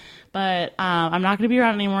Hamptons. But I'm not going to be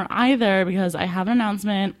around anymore either because I have an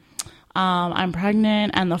announcement. I'm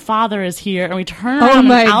pregnant and the father is here. And we turn around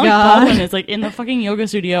and Alec Baldwin is like in the fucking yoga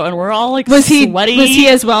studio, and we're all like sweaty. Was he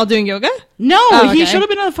as well doing yoga? No, he should have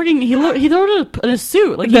been in a fucking. He thought in a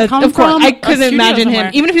suit. Like he comes from. I couldn't imagine him.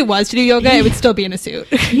 Even if he was to do yoga, it would still be in a suit.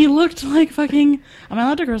 He looked like fucking. Am I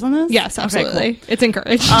allowed to curse on this? Yes, absolutely. Okay, cool. It's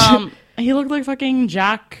encouraged. He looked like fucking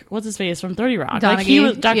Jack, what's his face, from 30 Rock. Donaghy. Like he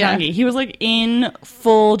was Jack Donaghy. He was like in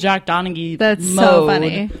full Jack Donaghy That's mode. So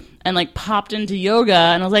funny. And like popped into yoga,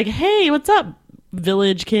 and I was like, hey, what's up,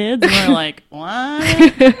 village kids? And we're like, what?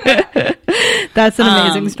 That's an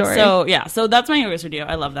amazing story. So that's my yoga studio.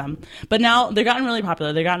 I love them. But now they've gotten really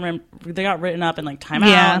popular. They got written up in like Time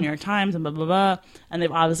Out, New York Times, and blah blah blah. And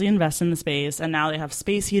they've obviously invested in the space, and now they have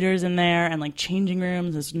space heaters in there and like changing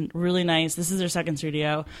rooms. It's really nice. This is their second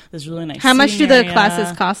studio. This really nice. How much do the area.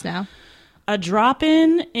 classes cost now? A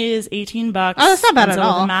drop-in is $18. Oh, that's not bad at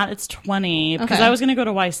all. With a mat, it's $20. Because Okay. I was going to go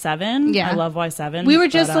to Y7. Yeah. I love Y7. We were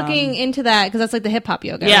just looking into that because that's like the hip hop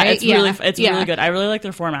yoga. Yeah, right? it's really good. I really like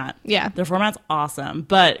their format. Yeah, their format's awesome.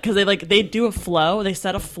 But because they do a flow, they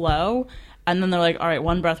set a flow, and then they're like, all right,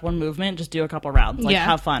 one breath, one movement, just do a couple rounds. Like,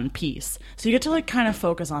 have fun, peace. So you get to like kind of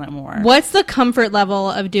focus on it more. What's the comfort level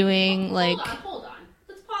of doing like? Hold on.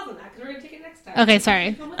 Let's pause on that because we're gonna take it next time. Okay,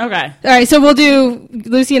 sorry. Okay. All right, so we'll do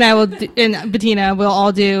Lucy and I will do, and Bettina will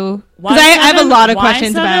all do. Because I have a lot of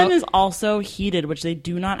questions about. Y7 is also heated, which they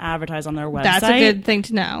do not advertise on their website. That's a good thing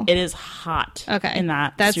to know. It is hot. In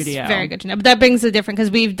that studio. That's very good to know. But that brings a different, because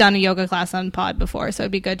we've done a yoga class on Pod before, so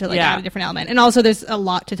it'd be good to add a different element. And also, there's a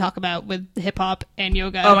lot to talk about with hip hop and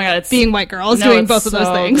yoga. Oh my god, it's being white girls doing both of those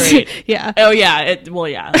things. Great. Yeah. Oh yeah. It's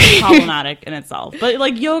problematic in itself. But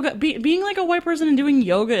like yoga, being like a white person and doing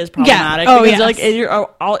yoga is problematic. Yeah. Oh because yes. like you're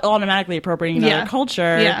automatically appropriating another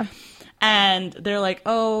culture. Yeah. And they're like,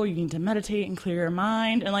 oh, you need to meditate and clear your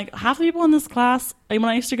mind. And like half the people in this class, like when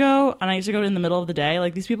I used to go in the middle of the day,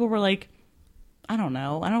 like these people were like, I don't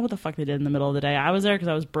know what the fuck they did in the middle of the day. I was there because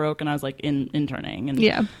I was broke and I was like interning. And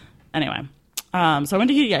anyway, so I went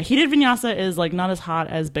to heated vinyasa is like not as hot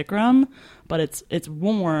as Bikram, but it's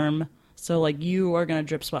warm. So like you are gonna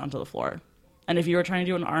drip sweat onto the floor. And if you were trying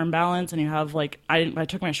to do an arm balance and you have like, I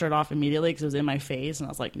took my shirt off immediately because it was in my face and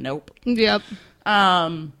I was like, nope. Yep.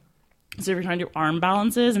 So if you're trying to do arm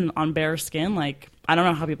balances and on bare skin, like, I don't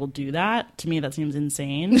know how people do that. To me, that seems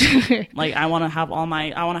insane. Like, I want to have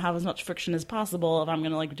as much friction as possible if I'm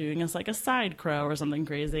going to like doing like a side crow or something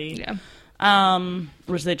crazy. Yeah.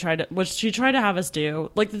 Which she tried to have us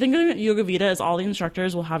do. Like, the thing with Yoga Vida is all the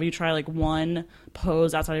instructors will have you try like one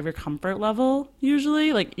pose outside of your comfort level.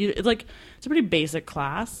 Usually, like, it's a pretty basic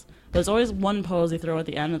class. There's always one pose they throw at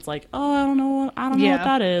the end. It's like, oh, I don't know what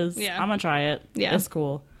that is. Yeah. I'm gonna try it. Yeah, it's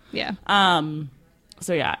cool. Yeah.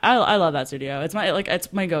 So yeah, I love that studio. It's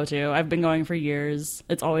my go-to. I've been going for years.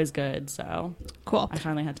 It's always good. So cool. I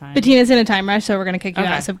finally had time. Bettina's in a time rush, so we're gonna kick you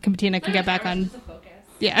out so Bettina can get back on.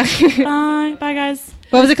 Yeah. Bye guys.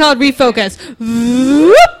 What was it called? Refocus.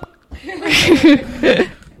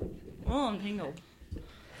 Oh, I'm tangled.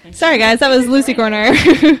 Sorry guys, that was Lucy Corner.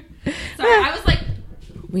 Sorry, I was like,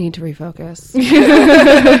 we need to refocus.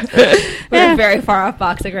 We're very far off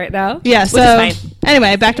boxing right now. Yeah, so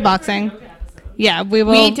anyway, back to boxing. Yeah, we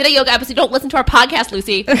will. We did a yoga episode. Don't listen to our podcast,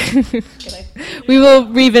 Lucy. We will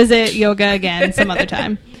revisit yoga again some other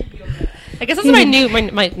time. I guess that's my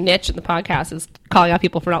niche in the podcast is calling out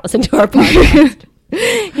people for not listening to our podcast.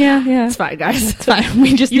 Yeah. It's fine, guys. It's fine.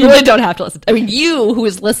 You really don't have to listen. I mean, you who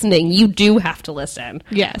is listening, you do have to listen.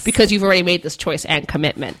 Yes. Because you've already made this choice and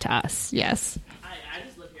commitment to us. Yes. I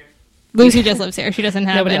just live here. Lucy just lives here. She doesn't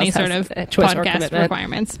have Nobody any else sort has of choice or podcast commitment.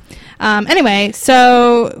 requirements. Anyway,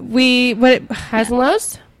 so Highs and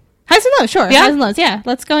lows? Highs and lows, sure. Yeah? Highs and lows, yeah.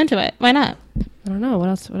 Let's go into it. Why not? I don't know. What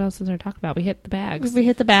else is there to talk about? We hit the bags. We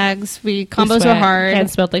hit the bags. Combos were hard.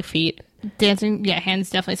 Hands smelled like feet. Dancing, hands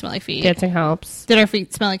definitely smell like feet. Dancing helps. Did our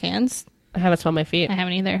feet smell like hands? I haven't smelled my feet. I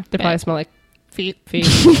haven't either. They probably smell like feet.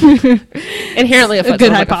 Inherently a foot. Good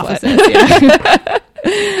smells hypothesis. Like a foot. Yeah.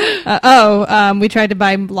 We tried to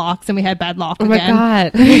buy locks and we had bad lock again.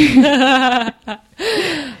 My God.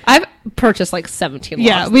 I've purchased like 17 locks.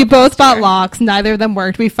 Yeah, we both bought locks. Neither of them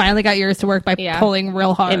worked. We finally got yours to work by pulling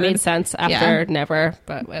real hard. It made sense after never,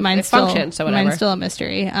 but it functioned, so whatever. Mine's still a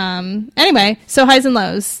mystery. Anyway, so highs and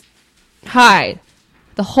lows. High.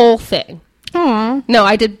 The whole thing. Aww. No,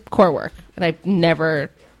 I did core work, and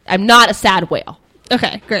I'm not a sad whale.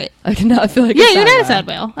 Okay, great. I did not feel like you're not a sad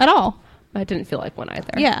whale at all. I didn't feel like one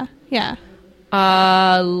either. Yeah.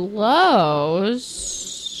 Lows.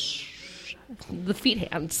 The feet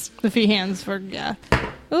hands. The feet hands for,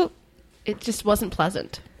 Oh. It just wasn't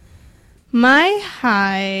pleasant. My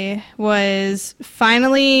high was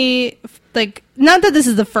finally, like, not that this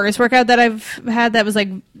is the first workout that I've had that was, like,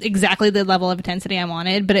 exactly the level of intensity I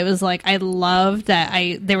wanted, but it was, like, I loved that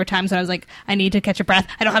there were times when I was, like, I need to catch a breath.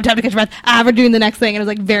 I don't have time to catch a breath. We're doing the next thing. And it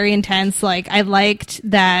was, like, very intense. Like, I liked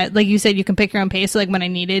that, like you said, you can pick your own pace. So, like, when I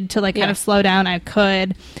needed to, like, kind of slow down, I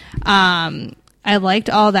could. I liked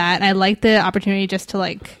all that. And I liked the opportunity just to,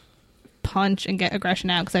 like, punch and get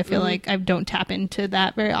aggression out because I feel like I don't tap into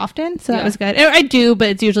that very often, so that was good. I do, but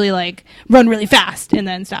it's usually like run really fast and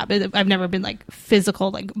then stop. I've never been like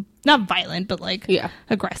physical, like not violent, but like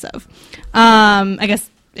aggressive. I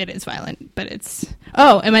guess it is violent, but it's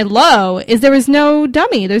and my low is there was no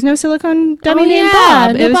dummy. There's no silicone dummy named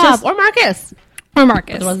Bob. It was Bob just, or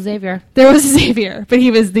Marcus. There was Xavier. There was Xavier, but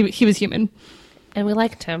he was human. And we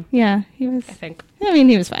liked him. Yeah, he was. I think. I mean,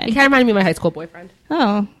 he was fine. He kind of reminded me of my high school boyfriend.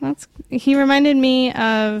 Oh, he reminded me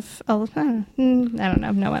of, I don't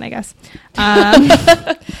know, no one, I guess.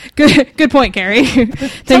 Good point, Carrie.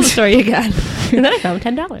 Tell the story again. And then I found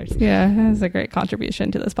 $10. Yeah, that was a great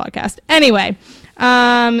contribution to this podcast. Anyway,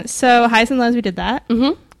 so highs and lows, we did that.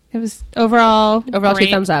 Mm-hmm. It was overall great.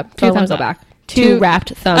 2 thumbs up. 2 thumbs up. Back. 2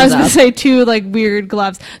 wrapped thumbs up. I was going to say 2 like weird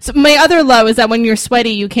gloves. So my other low is that when you're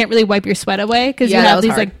sweaty, you can't really wipe your sweat away because you have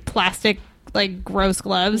these like plastic, like gross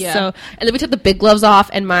gloves. Yeah. So and then we took the big gloves off,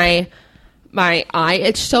 and my eye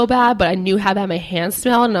itched so bad, but I knew how bad my hands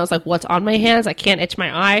smelled, and I was like, "What's on my hands? I can't itch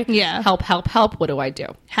my eye. Yeah, help! What do I do?"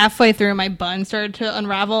 Halfway through, my bun started to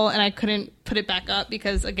unravel, and I couldn't put it back up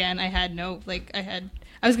because again, I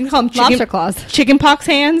was going to call them lobster claws. Chicken pox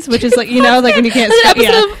hands, which is like, you know, like when you can't... An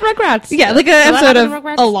episode of Rugrats. Yeah, like an episode of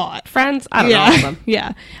a lot. Friends? I don't know all of them.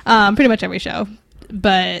 Yeah. Pretty much every show.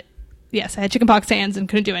 But, yes, I had chicken pox hands and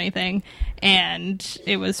couldn't do anything. And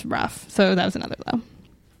it was rough. So that was another low.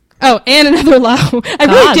 Oh, and another low. I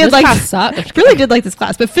really did like this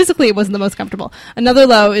class, but physically it wasn't the most comfortable. Another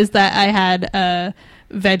low is that I had a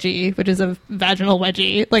veggie, which is a vaginal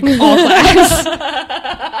wedgie, like all class.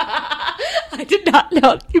 I did not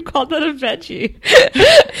know you called that a veggie.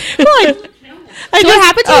 What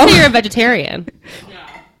happens if you're a vegetarian?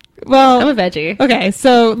 Well, I'm a veggie. Okay,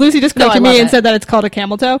 so Lucy just corrected me and said that it's called a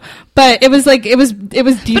camel toe, but it was deeper.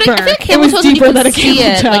 But I think camel toes, you can see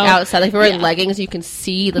it like outside. Like if you're wearing leggings, you can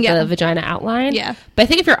see the vagina outline. Yeah, but I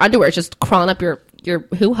think if your underwear is just crawling up your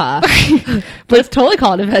hoo-ha, but it's totally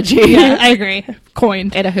called a veggie. Yeah, I agree.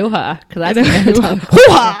 Coined. And a hoo-ha, because that's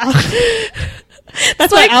hoo-ha.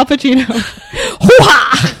 That's like Al Pacino.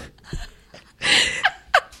 Hoo-ha!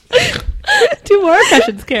 2 more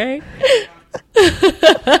impressions, Carrie.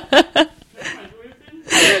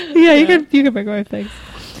 Yeah, you can microwave things.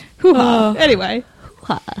 Hoo-ha. Anyway.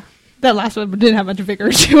 Hoo-ha. That last one didn't have much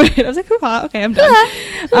vigor to it. I was like, hoo-ha. Okay, I'm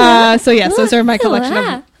done. So yes, those are my collection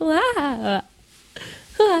of... Hoo-ha.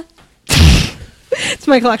 It's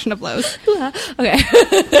my collection of lows. Okay.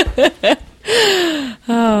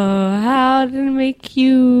 Oh, how did it make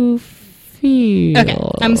you feel? Okay,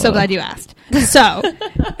 I'm so glad you asked. So,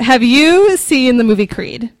 have you seen the movie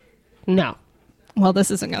Creed? No. Well, this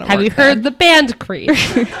isn't going to work. Have you heard the band Creed?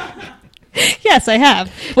 Yes, I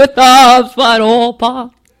have. With the final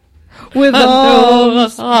part. With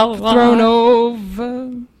arms thrown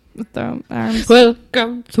over. With the arms.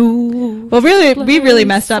 Welcome to... Well, really, we really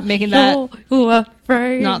messed up making that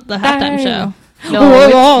not the halftime show.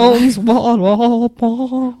 No,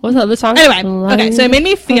 what's the other song? Anyway, okay, so it made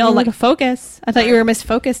me feel like a focus. I thought you were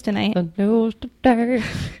misfocused tonight.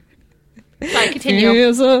 Sorry,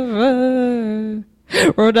 continue.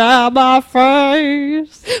 Roll down my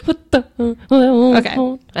face. Okay,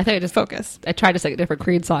 I think I just focus. I tried to sing a different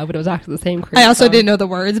Creed song, but it was actually the same Creed I also song. didn't know the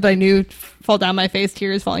words, but I knew "fall down my face,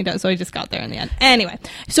 tears falling down," so I just got there in the end. Anyway,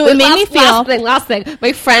 so it made me feel. Last thing.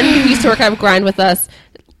 My friend who used to work on Grind with us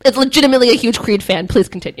is legitimately a huge Creed fan. Please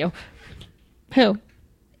continue. Who?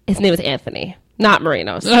 His name is Anthony, not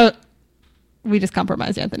Marinos. We just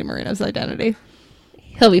compromised Anthony Marino's identity.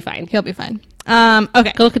 He'll be fine. He'll be fine.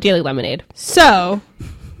 Okay. Go look at Daily Lemonade. So,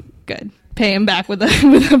 good. pay him back with a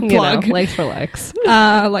plug. Likes for likes.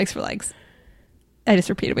 Likes for likes. I just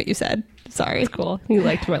repeated what you said. Sorry. It's cool. You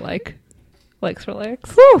liked my like. Likes for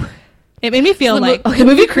likes. Whew. It made me feel like the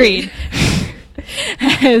movie Creed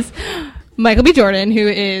has Michael B. Jordan, who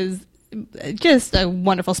is just a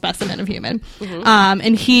wonderful specimen of human. Mm-hmm.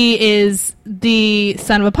 And he is the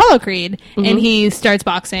son of Apollo Creed, mm-hmm. and he starts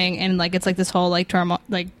boxing, and like it's like this whole like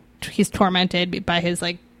he's tormented by his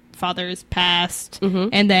like father's past, mm-hmm.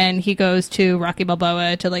 and then he goes to Rocky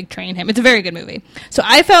Balboa to like train him. It's a very good movie. So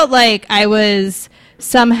I felt like I was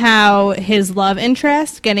somehow his love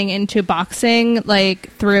interest getting into boxing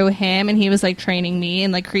like through him, and he was like training me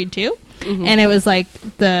in like Creed 2, mm-hmm. and it was like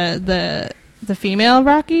the female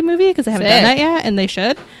Rocky movie because they haven't done that yet, and they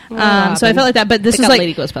should. So I felt like that, but this was like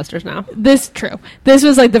Lady Ghostbusters now. This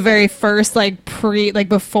was like the very first like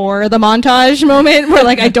before the montage moment where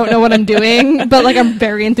like I don't know what I'm doing, but like I'm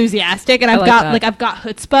very enthusiastic, and I've got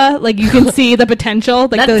chutzpah. Like you can see the potential.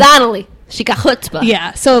 Like that's Donnelly. She got chutzpah.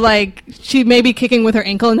 Yeah, so like she may be kicking with her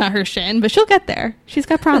ankle and not her shin, but she'll get there. She's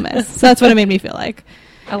got promise. So that's what it made me feel like.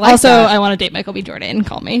 I want to date Michael B. Jordan.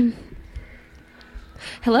 Call me.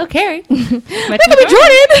 Hello, Carrie. Michael B.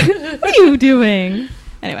 Jordan. What are you doing?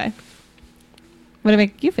 Anyway, what did it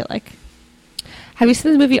make you feel like? Have you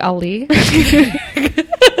seen the movie Ali? What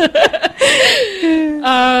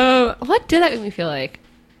did that make me feel like?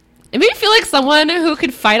 It made me feel like someone who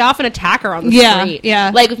could fight off an attacker on the street.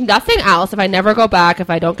 Yeah. Like, if nothing else, if I never go back, if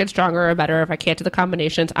I don't get stronger or better, if I can't do the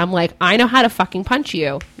combinations, I'm like, I know how to fucking punch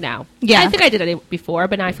you now. Yeah. I think I did it before,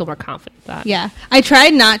 but now I feel more confident with that. Yeah. I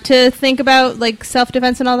tried not to think about, like,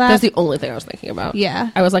 self-defense and all that. That's the only thing I was thinking about. Yeah.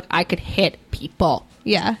 I was like, I could hit people.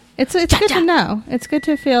 Yeah. It's good to know. It's good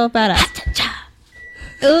to feel badass.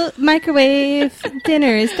 Microwave.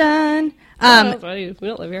 Dinner is done. We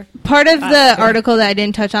don't live here. Part of the article that I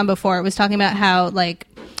didn't touch on before was talking about how like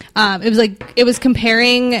it was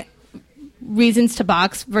comparing reasons to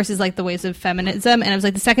box versus like the waves of feminism, and it was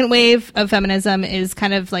like the second wave of feminism is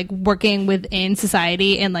kind of like working within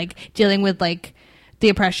society and like dealing with like the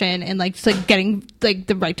oppression and like just like getting like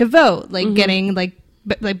the right to vote, like mm-hmm. getting like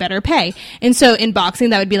better pay. And so in boxing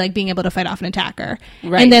that would be like being able to fight off an attacker,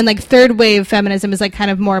 right. And then like third wave feminism is like kind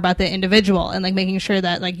of more about the individual and like making sure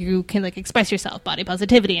that like you can like express yourself, body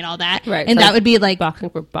positivity and all that, right? And so that would be like boxing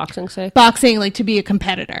for boxing's sake, boxing like to be a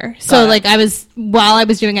competitor. So like while I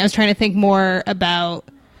was doing it, I was trying to think more about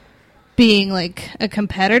being like a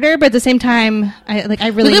competitor, but at the same time I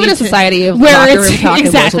really we live in a society of where locker room talk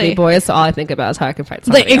and boys will be boys, so all I think about is how I can fight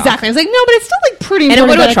somebody like, exactly off. I was like, no, but it's still like pretty important.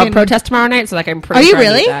 And I'm going to a Trump protest tomorrow night, so like I'm pretty Are you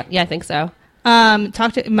really? That. Yeah, I think so.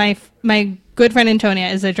 Talk to my good friend Antonia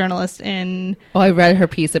is a journalist in I read her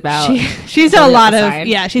piece about she's done a lot of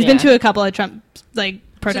she's been to a couple of Trump like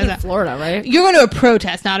protests in Florida, right? You're going to a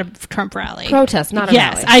protest, not a Trump rally. Protest, not a rally.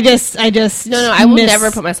 Yes, I just no. I will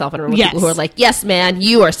never put myself in a room with people who are like, "Yes, man,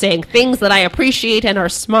 you are saying things that I appreciate and are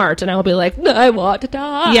smart," and I will be like, "No, I want to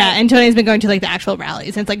die." Yeah, Antonia's been going to like the actual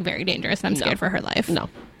rallies, and it's like very dangerous, and I'm scared for her life. No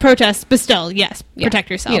protest, but still, yes,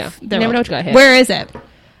 protect yourself. You never know what you got hit. Where is it?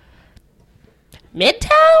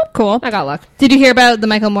 Midtown. Cool. I got luck. Did you hear about the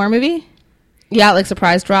Michael Moore movie? Yeah, like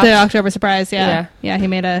surprise drop. The October surprise. Yeah. He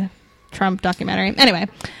made a Trump documentary. Anyway,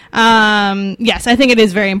 yes, I think it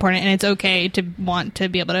is very important, and it's okay to want to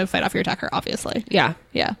be able to fight off your attacker. Obviously. Yeah.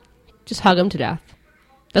 Just hug him to death.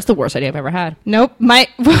 That's the worst idea I've ever had. Nope.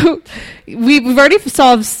 We've already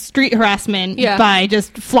solved street harassment by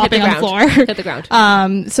just flopping on the floor. Hit the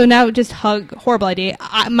ground. So now just hug. Horrible idea.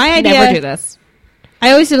 My idea. Never do this.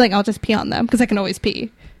 I always do like I'll just pee on them because I can always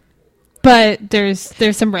pee. But there's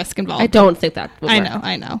some risk involved. I don't think that would work.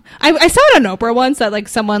 I know. I saw it on Oprah once that like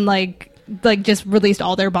someone like just released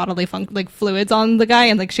all their bodily fluids on the guy,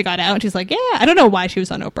 and like she got out and she's like, yeah, I don't know why she was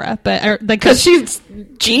on Oprah, but like because she's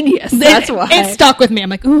genius. That's why it stuck with me. I'm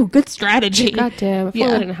like, ooh, good strategy. God damn, if we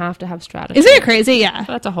didn't have to have strategy. Isn't it crazy? Yeah,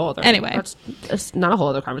 that's a whole other. Anyway, it's not a whole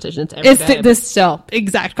other conversation. It's this still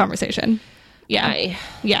exact conversation. Yeah,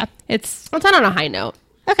 It's not on a high note.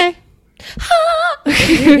 Okay. Oh,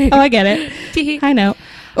 I get it. High note.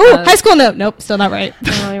 Ooh, high school note. Nope, still not right.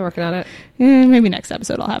 Oh, you're working on it. Maybe next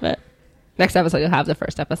episode I'll have it. Next episode you'll have the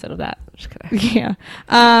first episode of that. Just kidding. Yeah.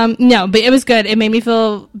 No, but it was good. It made me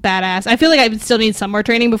feel badass. I feel like I would still need some more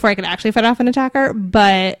training before I could actually fight off an attacker,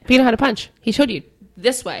 but you know how to punch. He showed you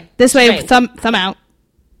this way. This way, thumb out.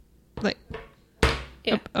 Like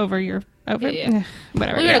over your whatever. Well,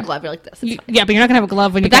 you're in a glove. You're like this. But you're not gonna have a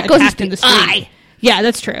glove when you get attacked in the street. Yeah,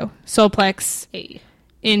 that's true. Solplex,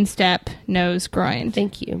 instep, nose, groin.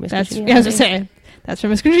 Thank you, Miss Congeniality. I was going to say, that's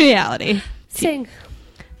from Miss Congeniality. Sing.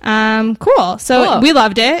 Cool. So we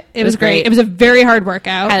loved it. It was great. It was a very hard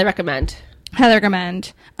workout. Highly recommend.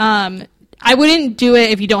 I I wouldn't do it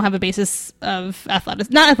if you don't have a basis of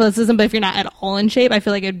not athleticism, but if you're not at all in shape, I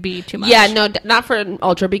feel like it'd be too much. Yeah, no, not for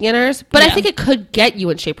ultra beginners. But I think it could get you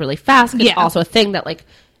in shape really fast. It's also a thing that, like,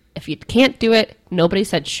 if you can't do it, nobody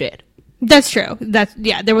said shit. That's true.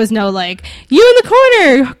 There was no like, you in the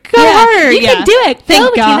corner, go harder. You can do it.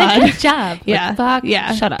 Thank God. Good job. Yeah. Like, fuck.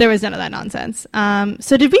 Yeah. Shut up. There was none of that nonsense.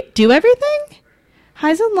 So did we do everything?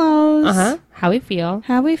 Highs and lows. How we feel.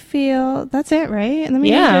 That's it, right? And then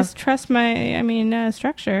we just trust my,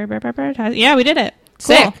 structure. Yeah, we did it.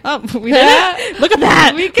 Cool. Sick. Oh, we did it. Look at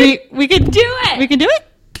that. We could do it. We can do it.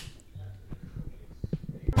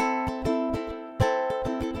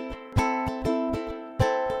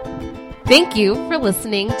 Thank you for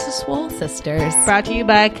listening to Swole Sisters. Brought to you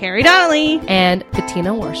by Carrie Donnelly and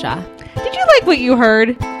Bettina Warshaw. Did you like what you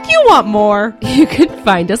heard? Do you want more? You can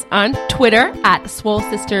find us on Twitter at Swole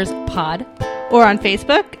Sisters Pod. Or on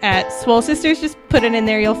Facebook at Swole Sisters. Just put it in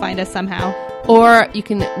there. You'll find us somehow. Or you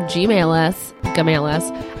can Gmail us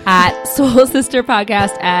at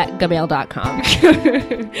swolesisterpodcast@gmail.com.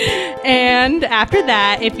 And after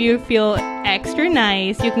that, if you feel extra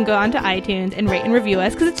nice, you can go onto iTunes and rate and review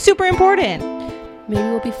us because it's super important. Maybe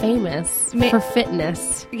we'll be famous for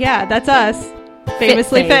fitness. Yeah, that's us.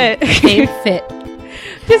 Famously fit. Fame fit.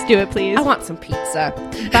 Just do it, please. I want some pizza.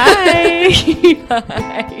 Bye.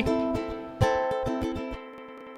 Bye.